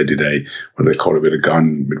floor. They did what they call it, with a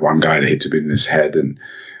gun, with one guy that hit him in his head, and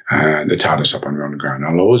they tied us up and we were on the ground.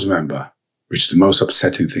 And I'll always remember, which is the most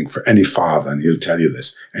upsetting thing for any father, and he'll tell you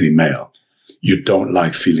this, any male, you don't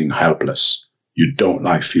like feeling helpless. You don't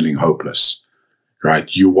like feeling hopeless, right?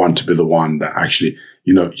 You want to be the one that actually,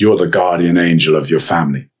 you're the guardian angel of your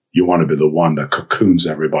family. You want to be the one that cocoons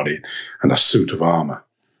everybody in a suit of armor.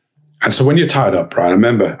 And so when you're tied up, right, I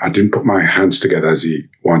remember I didn't put my hands together as he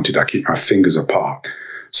wanted. I keep my fingers apart,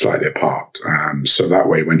 slightly apart. So that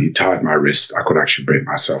way, when he tied my wrist, I could actually break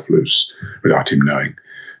myself loose without him knowing.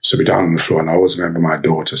 So we're down on the floor, and I always remember my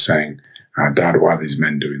daughter saying, "Dad, why are these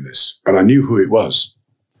men doing this?" But I knew who it was.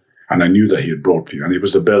 And I knew that he had brought people, and he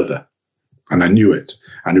was the builder. And I knew it.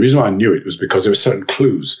 And the reason why I knew it was because there were certain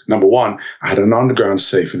clues. Number one, I had an underground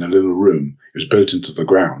safe in a little room. It was built into the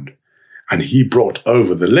ground. And he brought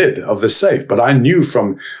over the lid of the safe. But I knew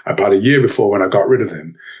from about a year before, when I got rid of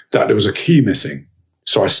him, that there was a key missing.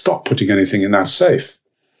 So I stopped putting anything in that safe.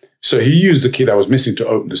 So he used the key that was missing to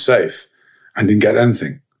open the safe and didn't get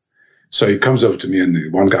anything. So he comes over to me,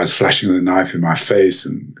 and one guy's flashing the knife in my face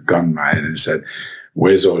and the gun in my head, and said,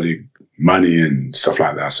 "Where's all your money?" and stuff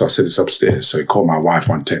like that. So I said, "It's upstairs." So he called my wife,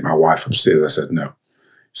 wanted to take my wife upstairs. I said, "No,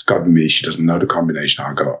 it's got to be me. She doesn't know the combination.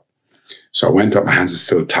 I'll go up." So I went up, my hands are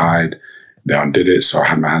still tied. They undid it. So I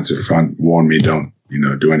had my hands in front, warned me, don't,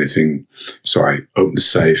 do anything. So I opened the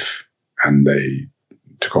safe, and they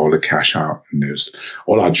took all the cash out, and there's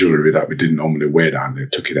all our jewelry that we didn't normally wear down. They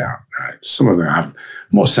took it out. Right? Some of them have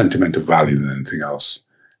more sentimental value than anything else.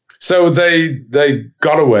 So they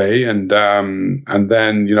got away, and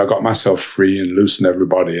then got myself free and loosened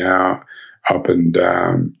everybody up, and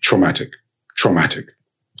traumatic.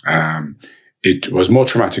 It was more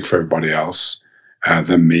traumatic for everybody else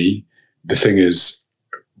than me. The thing is,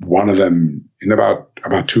 one of them, in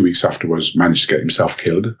about 2 weeks afterwards, managed to get himself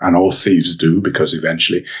killed, and all thieves do, because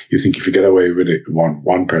eventually you think if you get away with it,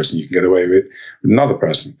 one person, you can get away with it with another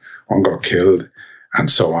person. One got killed,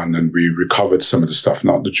 and so on, and we recovered some of the stuff,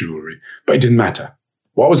 not the jewelry, but it didn't matter.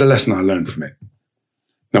 What was the lesson I learned from it?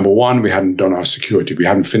 Number one, we hadn't done our security. We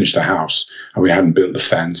hadn't finished the house, and we hadn't built the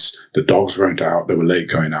fence. The dogs weren't out. They were late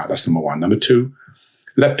going out. That's number one. Number two,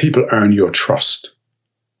 let people earn your trust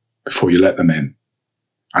before you let them in.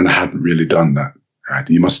 And I hadn't really done that. Right?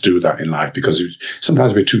 You must do that in life, because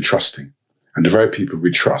sometimes we're too trusting. And the very people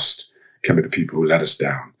we trust can be the people who let us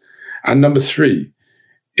down. And number three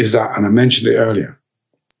is that, and I mentioned it earlier,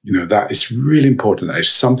 that it's really important that if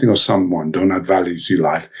something or someone don't add value to your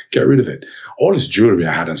life, get rid of it. All this jewelry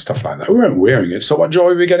I had and stuff like that, we weren't wearing it. So what joy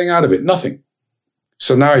were we getting out of it? Nothing.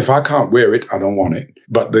 So now if I can't wear it, I don't want it.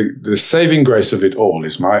 But the saving grace of it all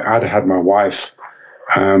is I'd had my wife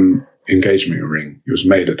engagement ring. It was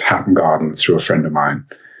made at Hatton Garden through a friend of mine.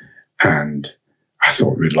 And I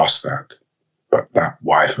thought we'd lost that. But that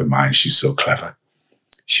wife of mine, she's so clever.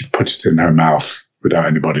 She put it in her mouth without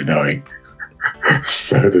anybody knowing.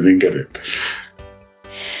 So they didn't get it.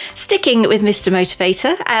 Sticking with Mr.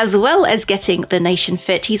 Motivator, as well as getting the nation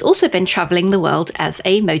fit, he's also been travelling the world as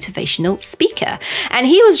a motivational speaker. And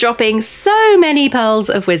he was dropping so many pearls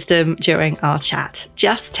of wisdom during our chat.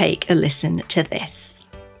 Just take a listen to this.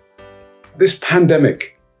 This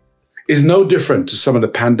pandemic, is no different to some of the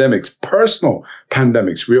pandemics, personal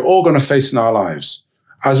pandemics we're all going to face in our lives.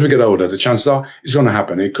 As we get older, the chances are it's going to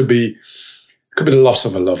happen. It could be the loss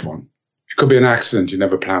of a loved one. It could be an accident you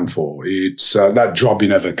never planned for. It's that job you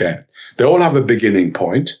never get. They all have a beginning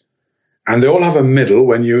point, and they all have a middle.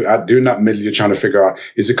 When during that middle, you're trying to figure out,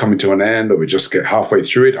 is it coming to an end, or we just get halfway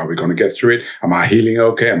through it? Are we going to get through it? Am I healing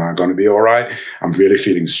okay? Am I going to be all right? I'm really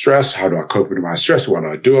feeling stressed. How do I cope with my stress? What do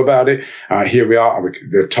I do about it? Here we are.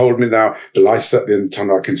 They've told me now the light's at the end of the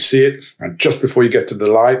tunnel. I can see it. And just before you get to the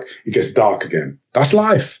light, it gets dark again. That's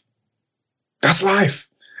life. That's life.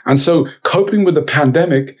 And so coping with the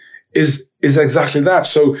pandemic is exactly that.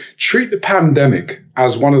 So treat the pandemic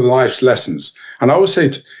as one of the life's lessons. And I always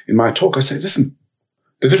say in my talk, I say, listen,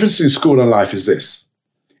 the difference in school and life is this.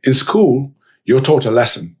 In school, you're taught a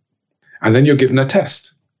lesson, and then you're given a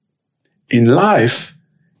test. In life,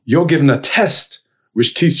 you're given a test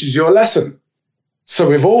which teaches you a lesson. So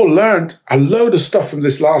we've all learned a load of stuff from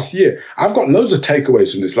this last year. I've got loads of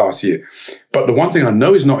takeaways from this last year. But the one thing I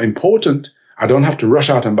know is not important. I don't have to rush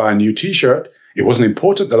out and buy a new t-shirt. It wasn't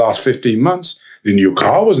important the last 15 months. The new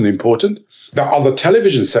car wasn't important. The other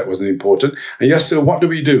television set wasn't important. And yesterday, what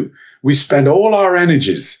do? We spend all our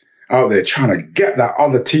energies out there trying to get that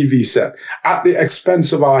other TV set at the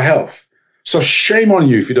expense of our health. So shame on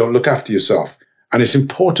you if you don't look after yourself. And it's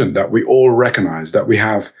important that we all recognize that we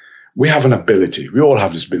have an ability. We all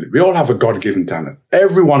have this ability. We all have a God-given talent.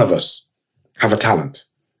 Every one of us have a talent.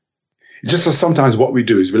 It's just that sometimes what we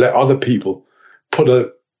do is we let other people put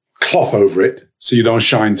a cloth over it so you don't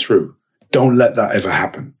shine through. Don't let that ever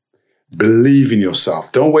happen. Believe in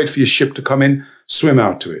yourself. Don't wait for your ship to come in. Swim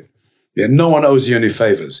out to it. Yeah, no one owes you any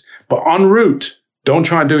favors. But en route, don't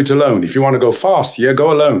try and do it alone. If you want to go fast,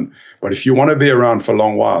 go alone. But if you want to be around for a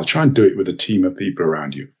long while, try and do it with a team of people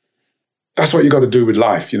around you. That's what you got to do with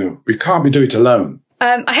life. We can't be doing it alone.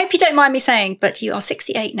 I hope you don't mind me saying, but you are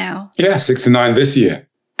 68 now. Yeah, 69 this year.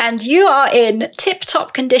 And you are in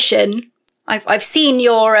tip-top condition. I've seen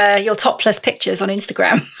your topless pictures on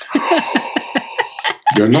Instagram.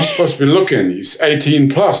 You're not supposed to be looking. He's 18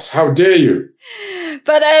 plus. How dare you?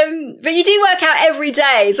 But you do work out every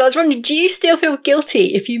day. So I was wondering, do you still feel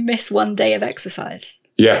guilty if you miss one day of exercise?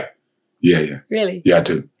 Yeah. Really? Yeah, I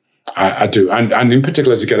do. I do. And in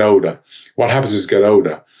particular, as you get older, what happens as you get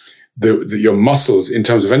older, your muscles, in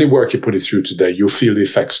terms of any work you put it through today, you'll feel the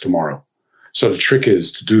effects tomorrow. So the trick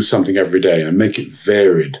is to do something every day and make it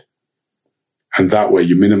varied. And that way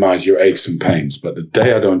you minimize your aches and pains. But the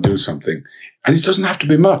day I don't do something, and it doesn't have to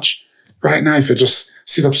be much. Right now, if you just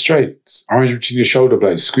sit up straight, orange between your shoulder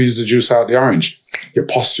blades, squeeze the juice out the orange, your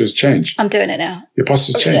posture's changed. I'm doing it now. Your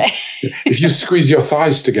posture's changed. If you squeeze your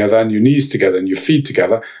thighs together and your knees together and your feet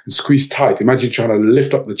together and squeeze tight, imagine trying to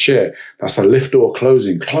lift up the chair. That's a lift door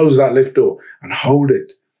closing. Close that lift door and hold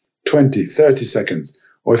it 20, 30 seconds.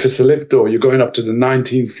 Or if it's a lift door, you're going up to the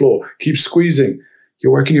 19th floor. Keep squeezing.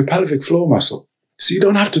 You're working your pelvic floor muscle. So you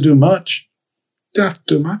don't have to do much. You don't have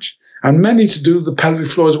to do much. And men need to do the pelvic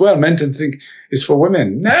floor as well. Men tend to think it's for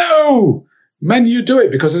women. No! Men, you do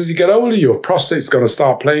it because as you get older, your prostate's going to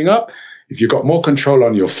start playing up. If you've got more control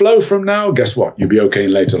on your flow from now, guess what? You'll be okay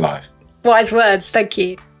in later life. Wise words. Thank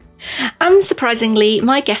you. Unsurprisingly,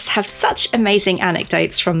 my guests have such amazing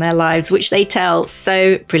anecdotes from their lives, which they tell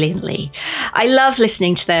so brilliantly. I love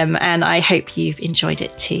listening to them, and I hope you've enjoyed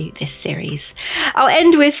it too, this series. I'll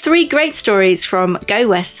end with 3 great stories from Go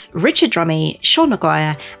West's Richard Drummie, Sean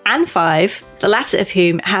Maguire, and Five, the latter of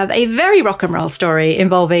whom have a very rock and roll story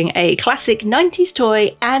involving a classic 90s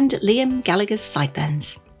toy and Liam Gallagher's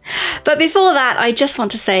sideburns. But before that, I just want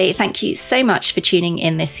to say thank you so much for tuning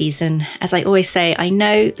in this season. As I always say, I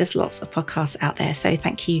know there's lots of podcasts out there, so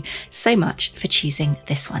thank you so much for choosing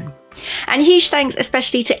this one. And huge thanks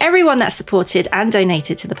especially to everyone that supported and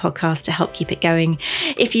donated to the podcast to help keep it going.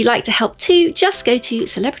 If you'd like to help too, just go to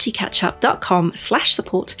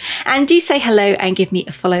celebritycatchup.com/support and do say hello and give me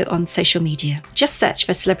a follow on social media. Just search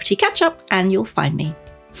for Celebrity Catch-Up and you'll find me.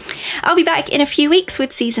 I'll be back in a few weeks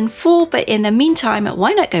with season 4, but in the meantime,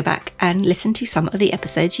 why not go back and listen to some of the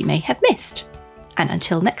episodes you may have missed? And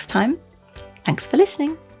until next time, thanks for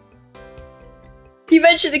listening. You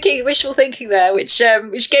mentioned the king of wishful thinking there, which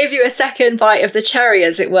gave you a second bite of the cherry,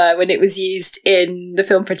 as it were, when it was used in the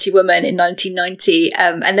film Pretty Woman in 1990,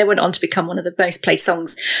 and then went on to become one of the most played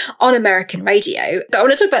songs on American radio. But I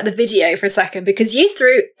want to talk about the video for a second, because you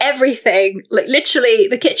threw everything, like literally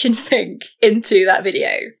the kitchen sink, into that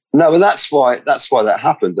video. No, but that's why that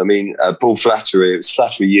happened. I mean, Paul Flattery, it was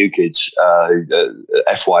Flattery Ukage,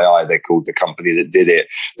 FYI, they're called the company that did it.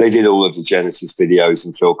 They did all of the Genesis videos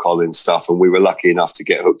and Phil Collins stuff, and we were lucky enough to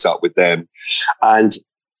get hooked up with them. And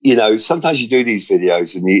you know, sometimes you do these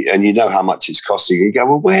videos and you know how much it's costing. You go,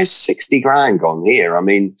 well, where's 60 grand gone here? I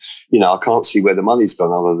mean, you know, I can't see where the money's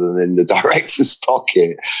gone other than in the director's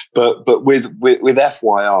pocket. But with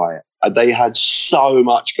FYI, they had so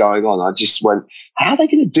much going on. I just went, how are they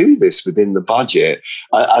going to do this within the budget?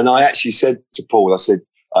 And I actually said to Paul, I said,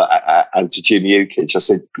 and to Jim Yukich, I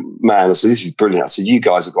said, man, I said, this is brilliant. I said, you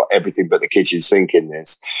guys have got everything but the kitchen sink in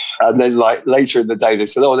this. And then like later in the day, they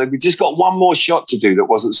said, we just got one more shot to do that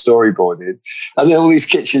wasn't storyboarded. And then all these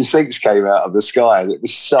kitchen sinks came out of the sky and it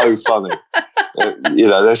was so funny. You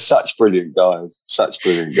know, they're such brilliant guys,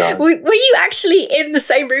 Were you actually in the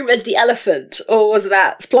same room as the elephant, or was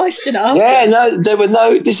that spliced in after? Yeah,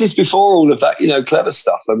 no, this is before all of that, you know, clever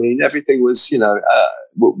stuff. I mean, everything was, you know,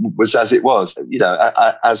 was as it was, you know,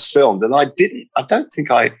 as filmed. And I know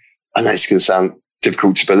it's going to sound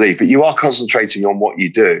difficult to believe, but you are concentrating on what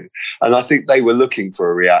you do. And I think they were looking for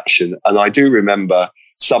a reaction. And I do remember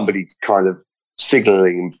somebody kind of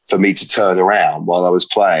signaling for me to turn around while I was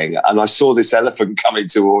playing. And I saw this elephant coming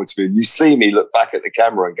towards me. And you see me look back at the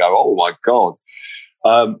camera and go, oh my God.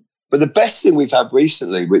 But the best thing we've had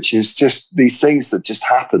recently, which is just these things that just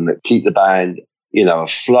happen that keep the band, you know,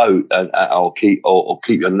 afloat or keep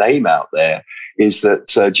your name out there, is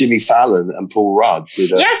that Jimmy Fallon and Paul Rudd did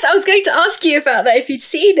Yes, I was going to ask you about that if you'd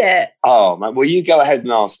seen it. Oh, man, well, you go ahead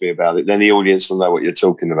and ask me about it. Then the audience will know what you're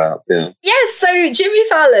talking about. Yeah. Yes, so Jimmy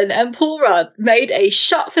Fallon and Paul Rudd made a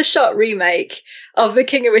shot-for-shot remake of the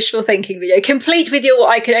King of Wishful Thinking video, complete with your what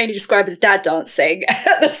I can only describe as dad dancing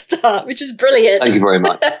at the start, which is brilliant. Thank you very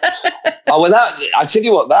much. I tell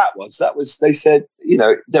you what that was, they said, you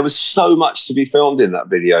know, there was so much to be filmed in that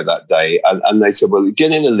video that day. And they said, well,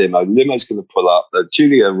 get in a limo. The limo's going to pull up.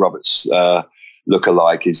 Julia Roberts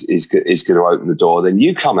lookalike is going to open the door. Then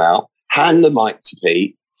you come out, hand the mic to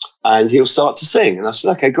Pete, and he'll start to sing. And I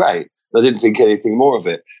said, okay, great. I didn't think anything more of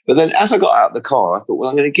it. But then as I got out of the car, I thought, well,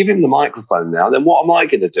 I'm going to give him the microphone now. Then what am I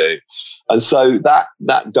going to do? And so that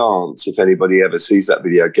dance, if anybody ever sees that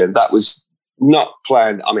video again, that was not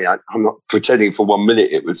planned. I mean, I'm not pretending for 1 minute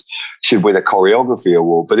it should win a choreography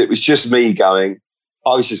award, but it was just me going, I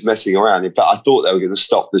was just messing around. In fact, I thought they were going to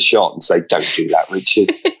stop the shot and say, don't do that,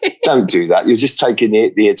 Richard. Don't do that. You're just taking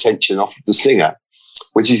the attention off of the singer,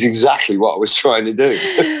 which is exactly what I was trying to do.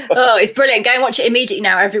 Oh, it's brilliant. Go and watch it immediately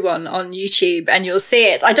now, everyone, on YouTube, and you'll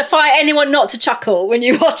see it. I defy anyone not to chuckle when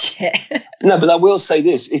you watch it. No, but I will say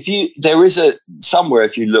this. There is somewhere,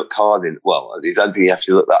 if you look hard I don't think you have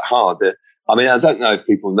to look that hard. I mean, I don't know if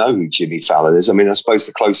people know who Jimmy Fallon is. I mean, I suppose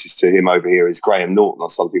the closest to him over here is Graham Norton or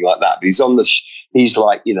something like that. But he's on he's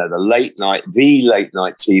like, you know, the late night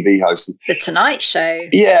TV host. The Tonight Show.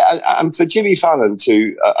 Yeah. And for Jimmy Fallon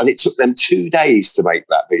and it took them 2 days to make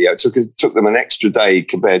that video. It took them an extra day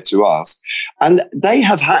compared to us. And they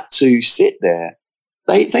have had to sit there.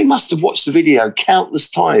 They must have watched the video countless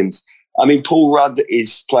times. I mean, Paul Rudd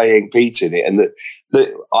is playing Pete in it. And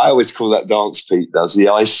I always call that dance Pete does, the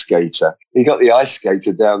ice skater. He got the ice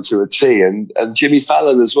skater down to a T, and Jimmy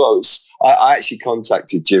Fallon as well. I actually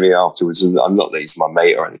contacted Jimmy afterwards, and I'm not that he's my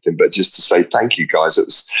mate or anything, but just to say thank you, guys.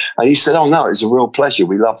 And he said, oh, no, it's a real pleasure.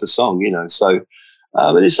 We love the song, you know. So,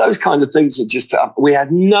 and it's those kind of things that just, we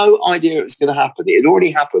had no idea it was going to happen. It had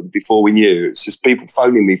already happened before we knew. It's just people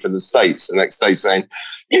phoning me from the States the next day saying,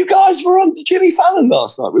 you guys were on Jimmy Fallon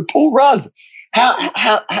last night with Paul Rudd.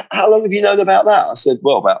 How long have you known about that? I said,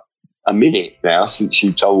 well, about a minute now since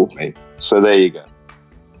you told me. So there you go.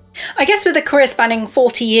 I guess with a career spanning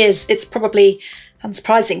 40 years, it's probably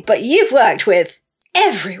unsurprising, but you've worked with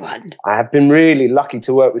everyone. I have been really lucky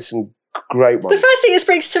to work with some great ones. The first thing that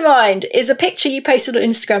springs to mind is a picture you posted on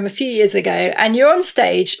Instagram a few years ago, and you're on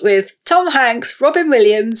stage with Tom Hanks, Robin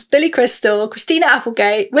Williams, Billy Crystal, Christina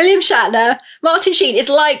Applegate, William Shatner, Martin Sheen. It's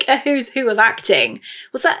like a who's who of acting.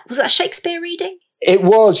 Was that a Shakespeare reading? It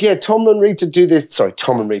was, yeah. Tom and Rita do this. Sorry,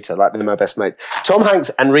 Tom and Rita, like they're my best mates. Tom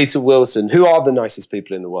Hanks and Rita Wilson, who are the nicest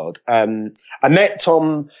people in the world. I met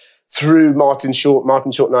Tom through Martin Short.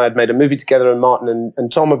 Martin Short and I had made a movie together, and Martin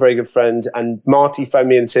and Tom are very good friends. And Marty phoned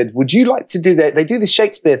me and said, would you like to do that? They do this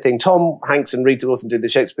Shakespeare thing. Tom Hanks and Rita Wilson do the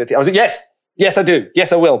Shakespeare thing. I was like, yes, I do.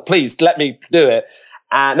 Yes, I will. Please let me do it.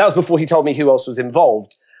 And that was before he told me who else was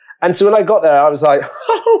involved. And so when I got there, I was like,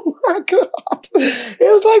 oh my God.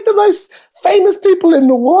 It was like the most famous people in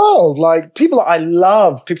the world, like people that I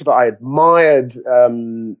loved, people that I admired.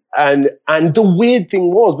 And the weird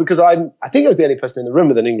thing was, because I think I was the only person in the room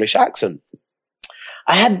with an English accent,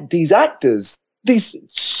 I had these actors these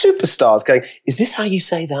superstars going, is this how you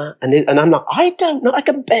say that? And I'm like, I don't know. I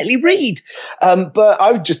can barely read. But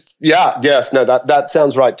I would just, that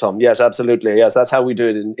sounds right, Tom. Yes, absolutely. Yes, that's how we do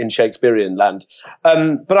it in Shakespearean land.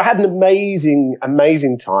 But I had an amazing,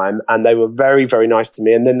 amazing time, and they were very, very nice to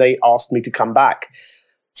me. And then they asked me to come back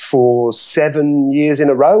for 7 years in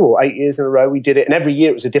a row or 8 years in a row. We did it. And every year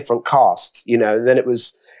it was a different cast, and then it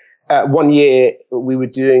was, 1 year we were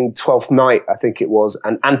doing 12th Night, I think it was,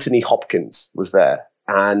 and Anthony Hopkins was there.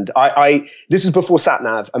 And this is before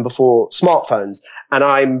SatNav and before smartphones, and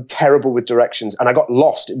I'm terrible with directions. And I got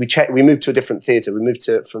lost. We moved to a different theatre. We moved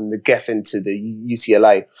from the Geffen to the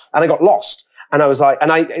UCLA, and I got lost. And I was like,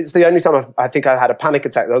 it's the only time I think I had a panic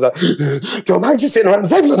attack. I was like, Tom Hanks is sitting around the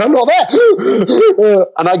table and I'm not there.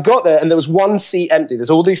 And I got there and there was one seat empty. There's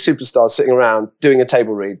all these superstars sitting around doing a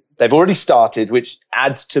table read. They've already started, which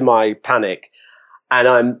adds to my panic. And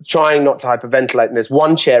I'm trying not to hyperventilate. And there's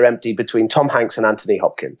one chair empty between Tom Hanks and Anthony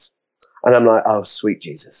Hopkins. And I'm like, oh, sweet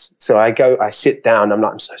Jesus. So I sit down. I'm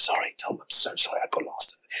like, I'm so sorry, Tom. I'm so sorry. I got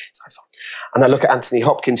lost. And I look at Anthony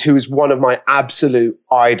Hopkins, who is one of my absolute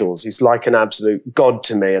idols. He's like an absolute god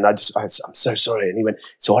to me. And I'm so sorry. And he went,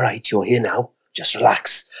 it's all right. You're here now. Just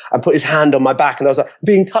relax. And put his hand on my back. And I was like,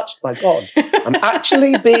 being touched by God. I'm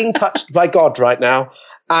actually being touched by God right now.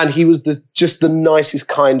 And he was just the nicest,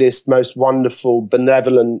 kindest, most wonderful,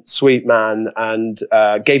 benevolent, sweet man. And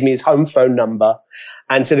gave me his home phone number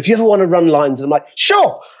and said, if you ever want to run lines, and I'm like,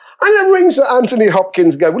 sure. And then rings Anthony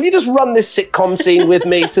Hopkins and go, will you just run this sitcom scene with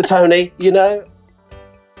me, Sir Tony,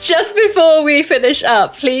 Just before we finish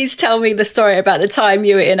up, please tell me the story about the time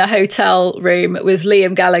you were in a hotel room with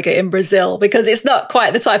Liam Gallagher in Brazil, because it's not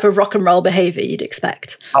quite the type of rock and roll behaviour you'd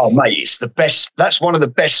expect. Oh, mate, it's the best. That's one of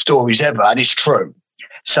the best stories ever, and it's true.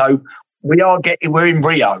 So we're in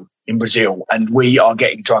Rio in Brazil, and we are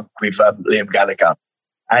getting drunk with Liam Gallagher.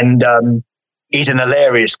 And he's an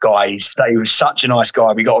hilarious guy. He was such a nice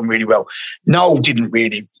guy. We got on really well. Noel didn't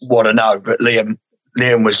really want to know, but Liam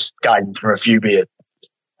was game for a few beers.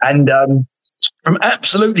 And from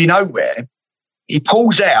absolutely nowhere, he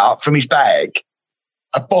pulls out from his bag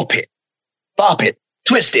a bop it,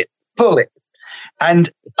 twist it, pull it. And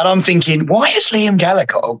I'm thinking, why has Liam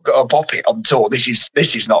Gallagher got a bop it on tour? This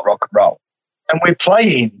is not rock and roll. And we're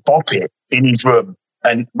playing bop it in his room,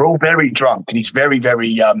 and we're all very drunk, and he's very,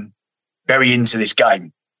 very very into this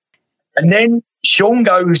game. And then Sean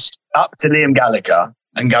goes up to Liam Gallagher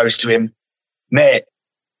and goes to him, mate,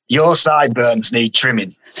 your sideburns need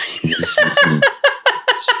trimming.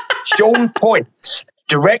 Sean points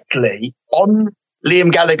directly on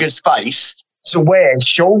Liam Gallagher's face to where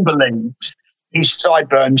Sean believes his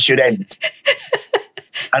sideburns should end.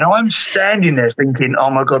 And I'm standing there thinking,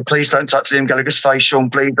 oh my God, please don't touch Liam Gallagher's face, Sean,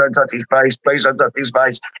 please don't touch his face, please don't touch his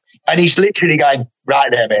face. And he's literally going,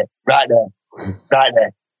 right there, mate, right there, right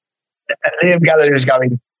there. And Liam Gallagher's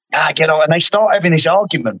going, get on. And they start having this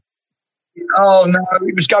argument. Oh no,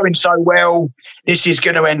 it was going so well. This is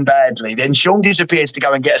going to end badly. Then Sean disappears to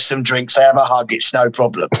go and get us some drinks. They have a hug. It's no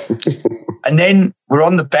problem. And then we're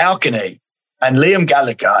on the balcony and Liam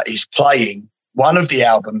Gallagher is playing one of the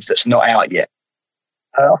albums that's not out yet.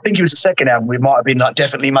 I think it was the second album. It might have been like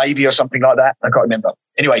Definitely Maybe or something like that. I can't remember.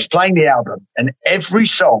 Anyway, he's playing the album, and every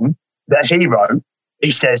song that he wrote,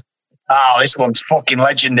 he says, oh, this one's fucking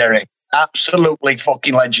legendary. Absolutely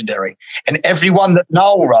fucking legendary. And every one that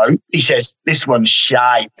Noel wrote, he says, this one's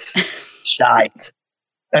shite. Shite.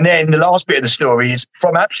 And then the last bit of the story is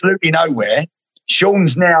from absolutely nowhere,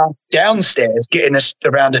 Sean's now downstairs getting us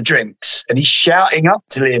a round of drinks, and he's shouting up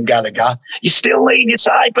to Liam Gallagher, you still need your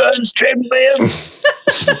sideburns trimmed, Liam?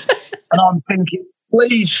 And I'm thinking,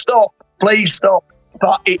 please stop.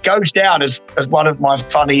 But it goes down as one of my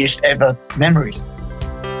funniest ever memories.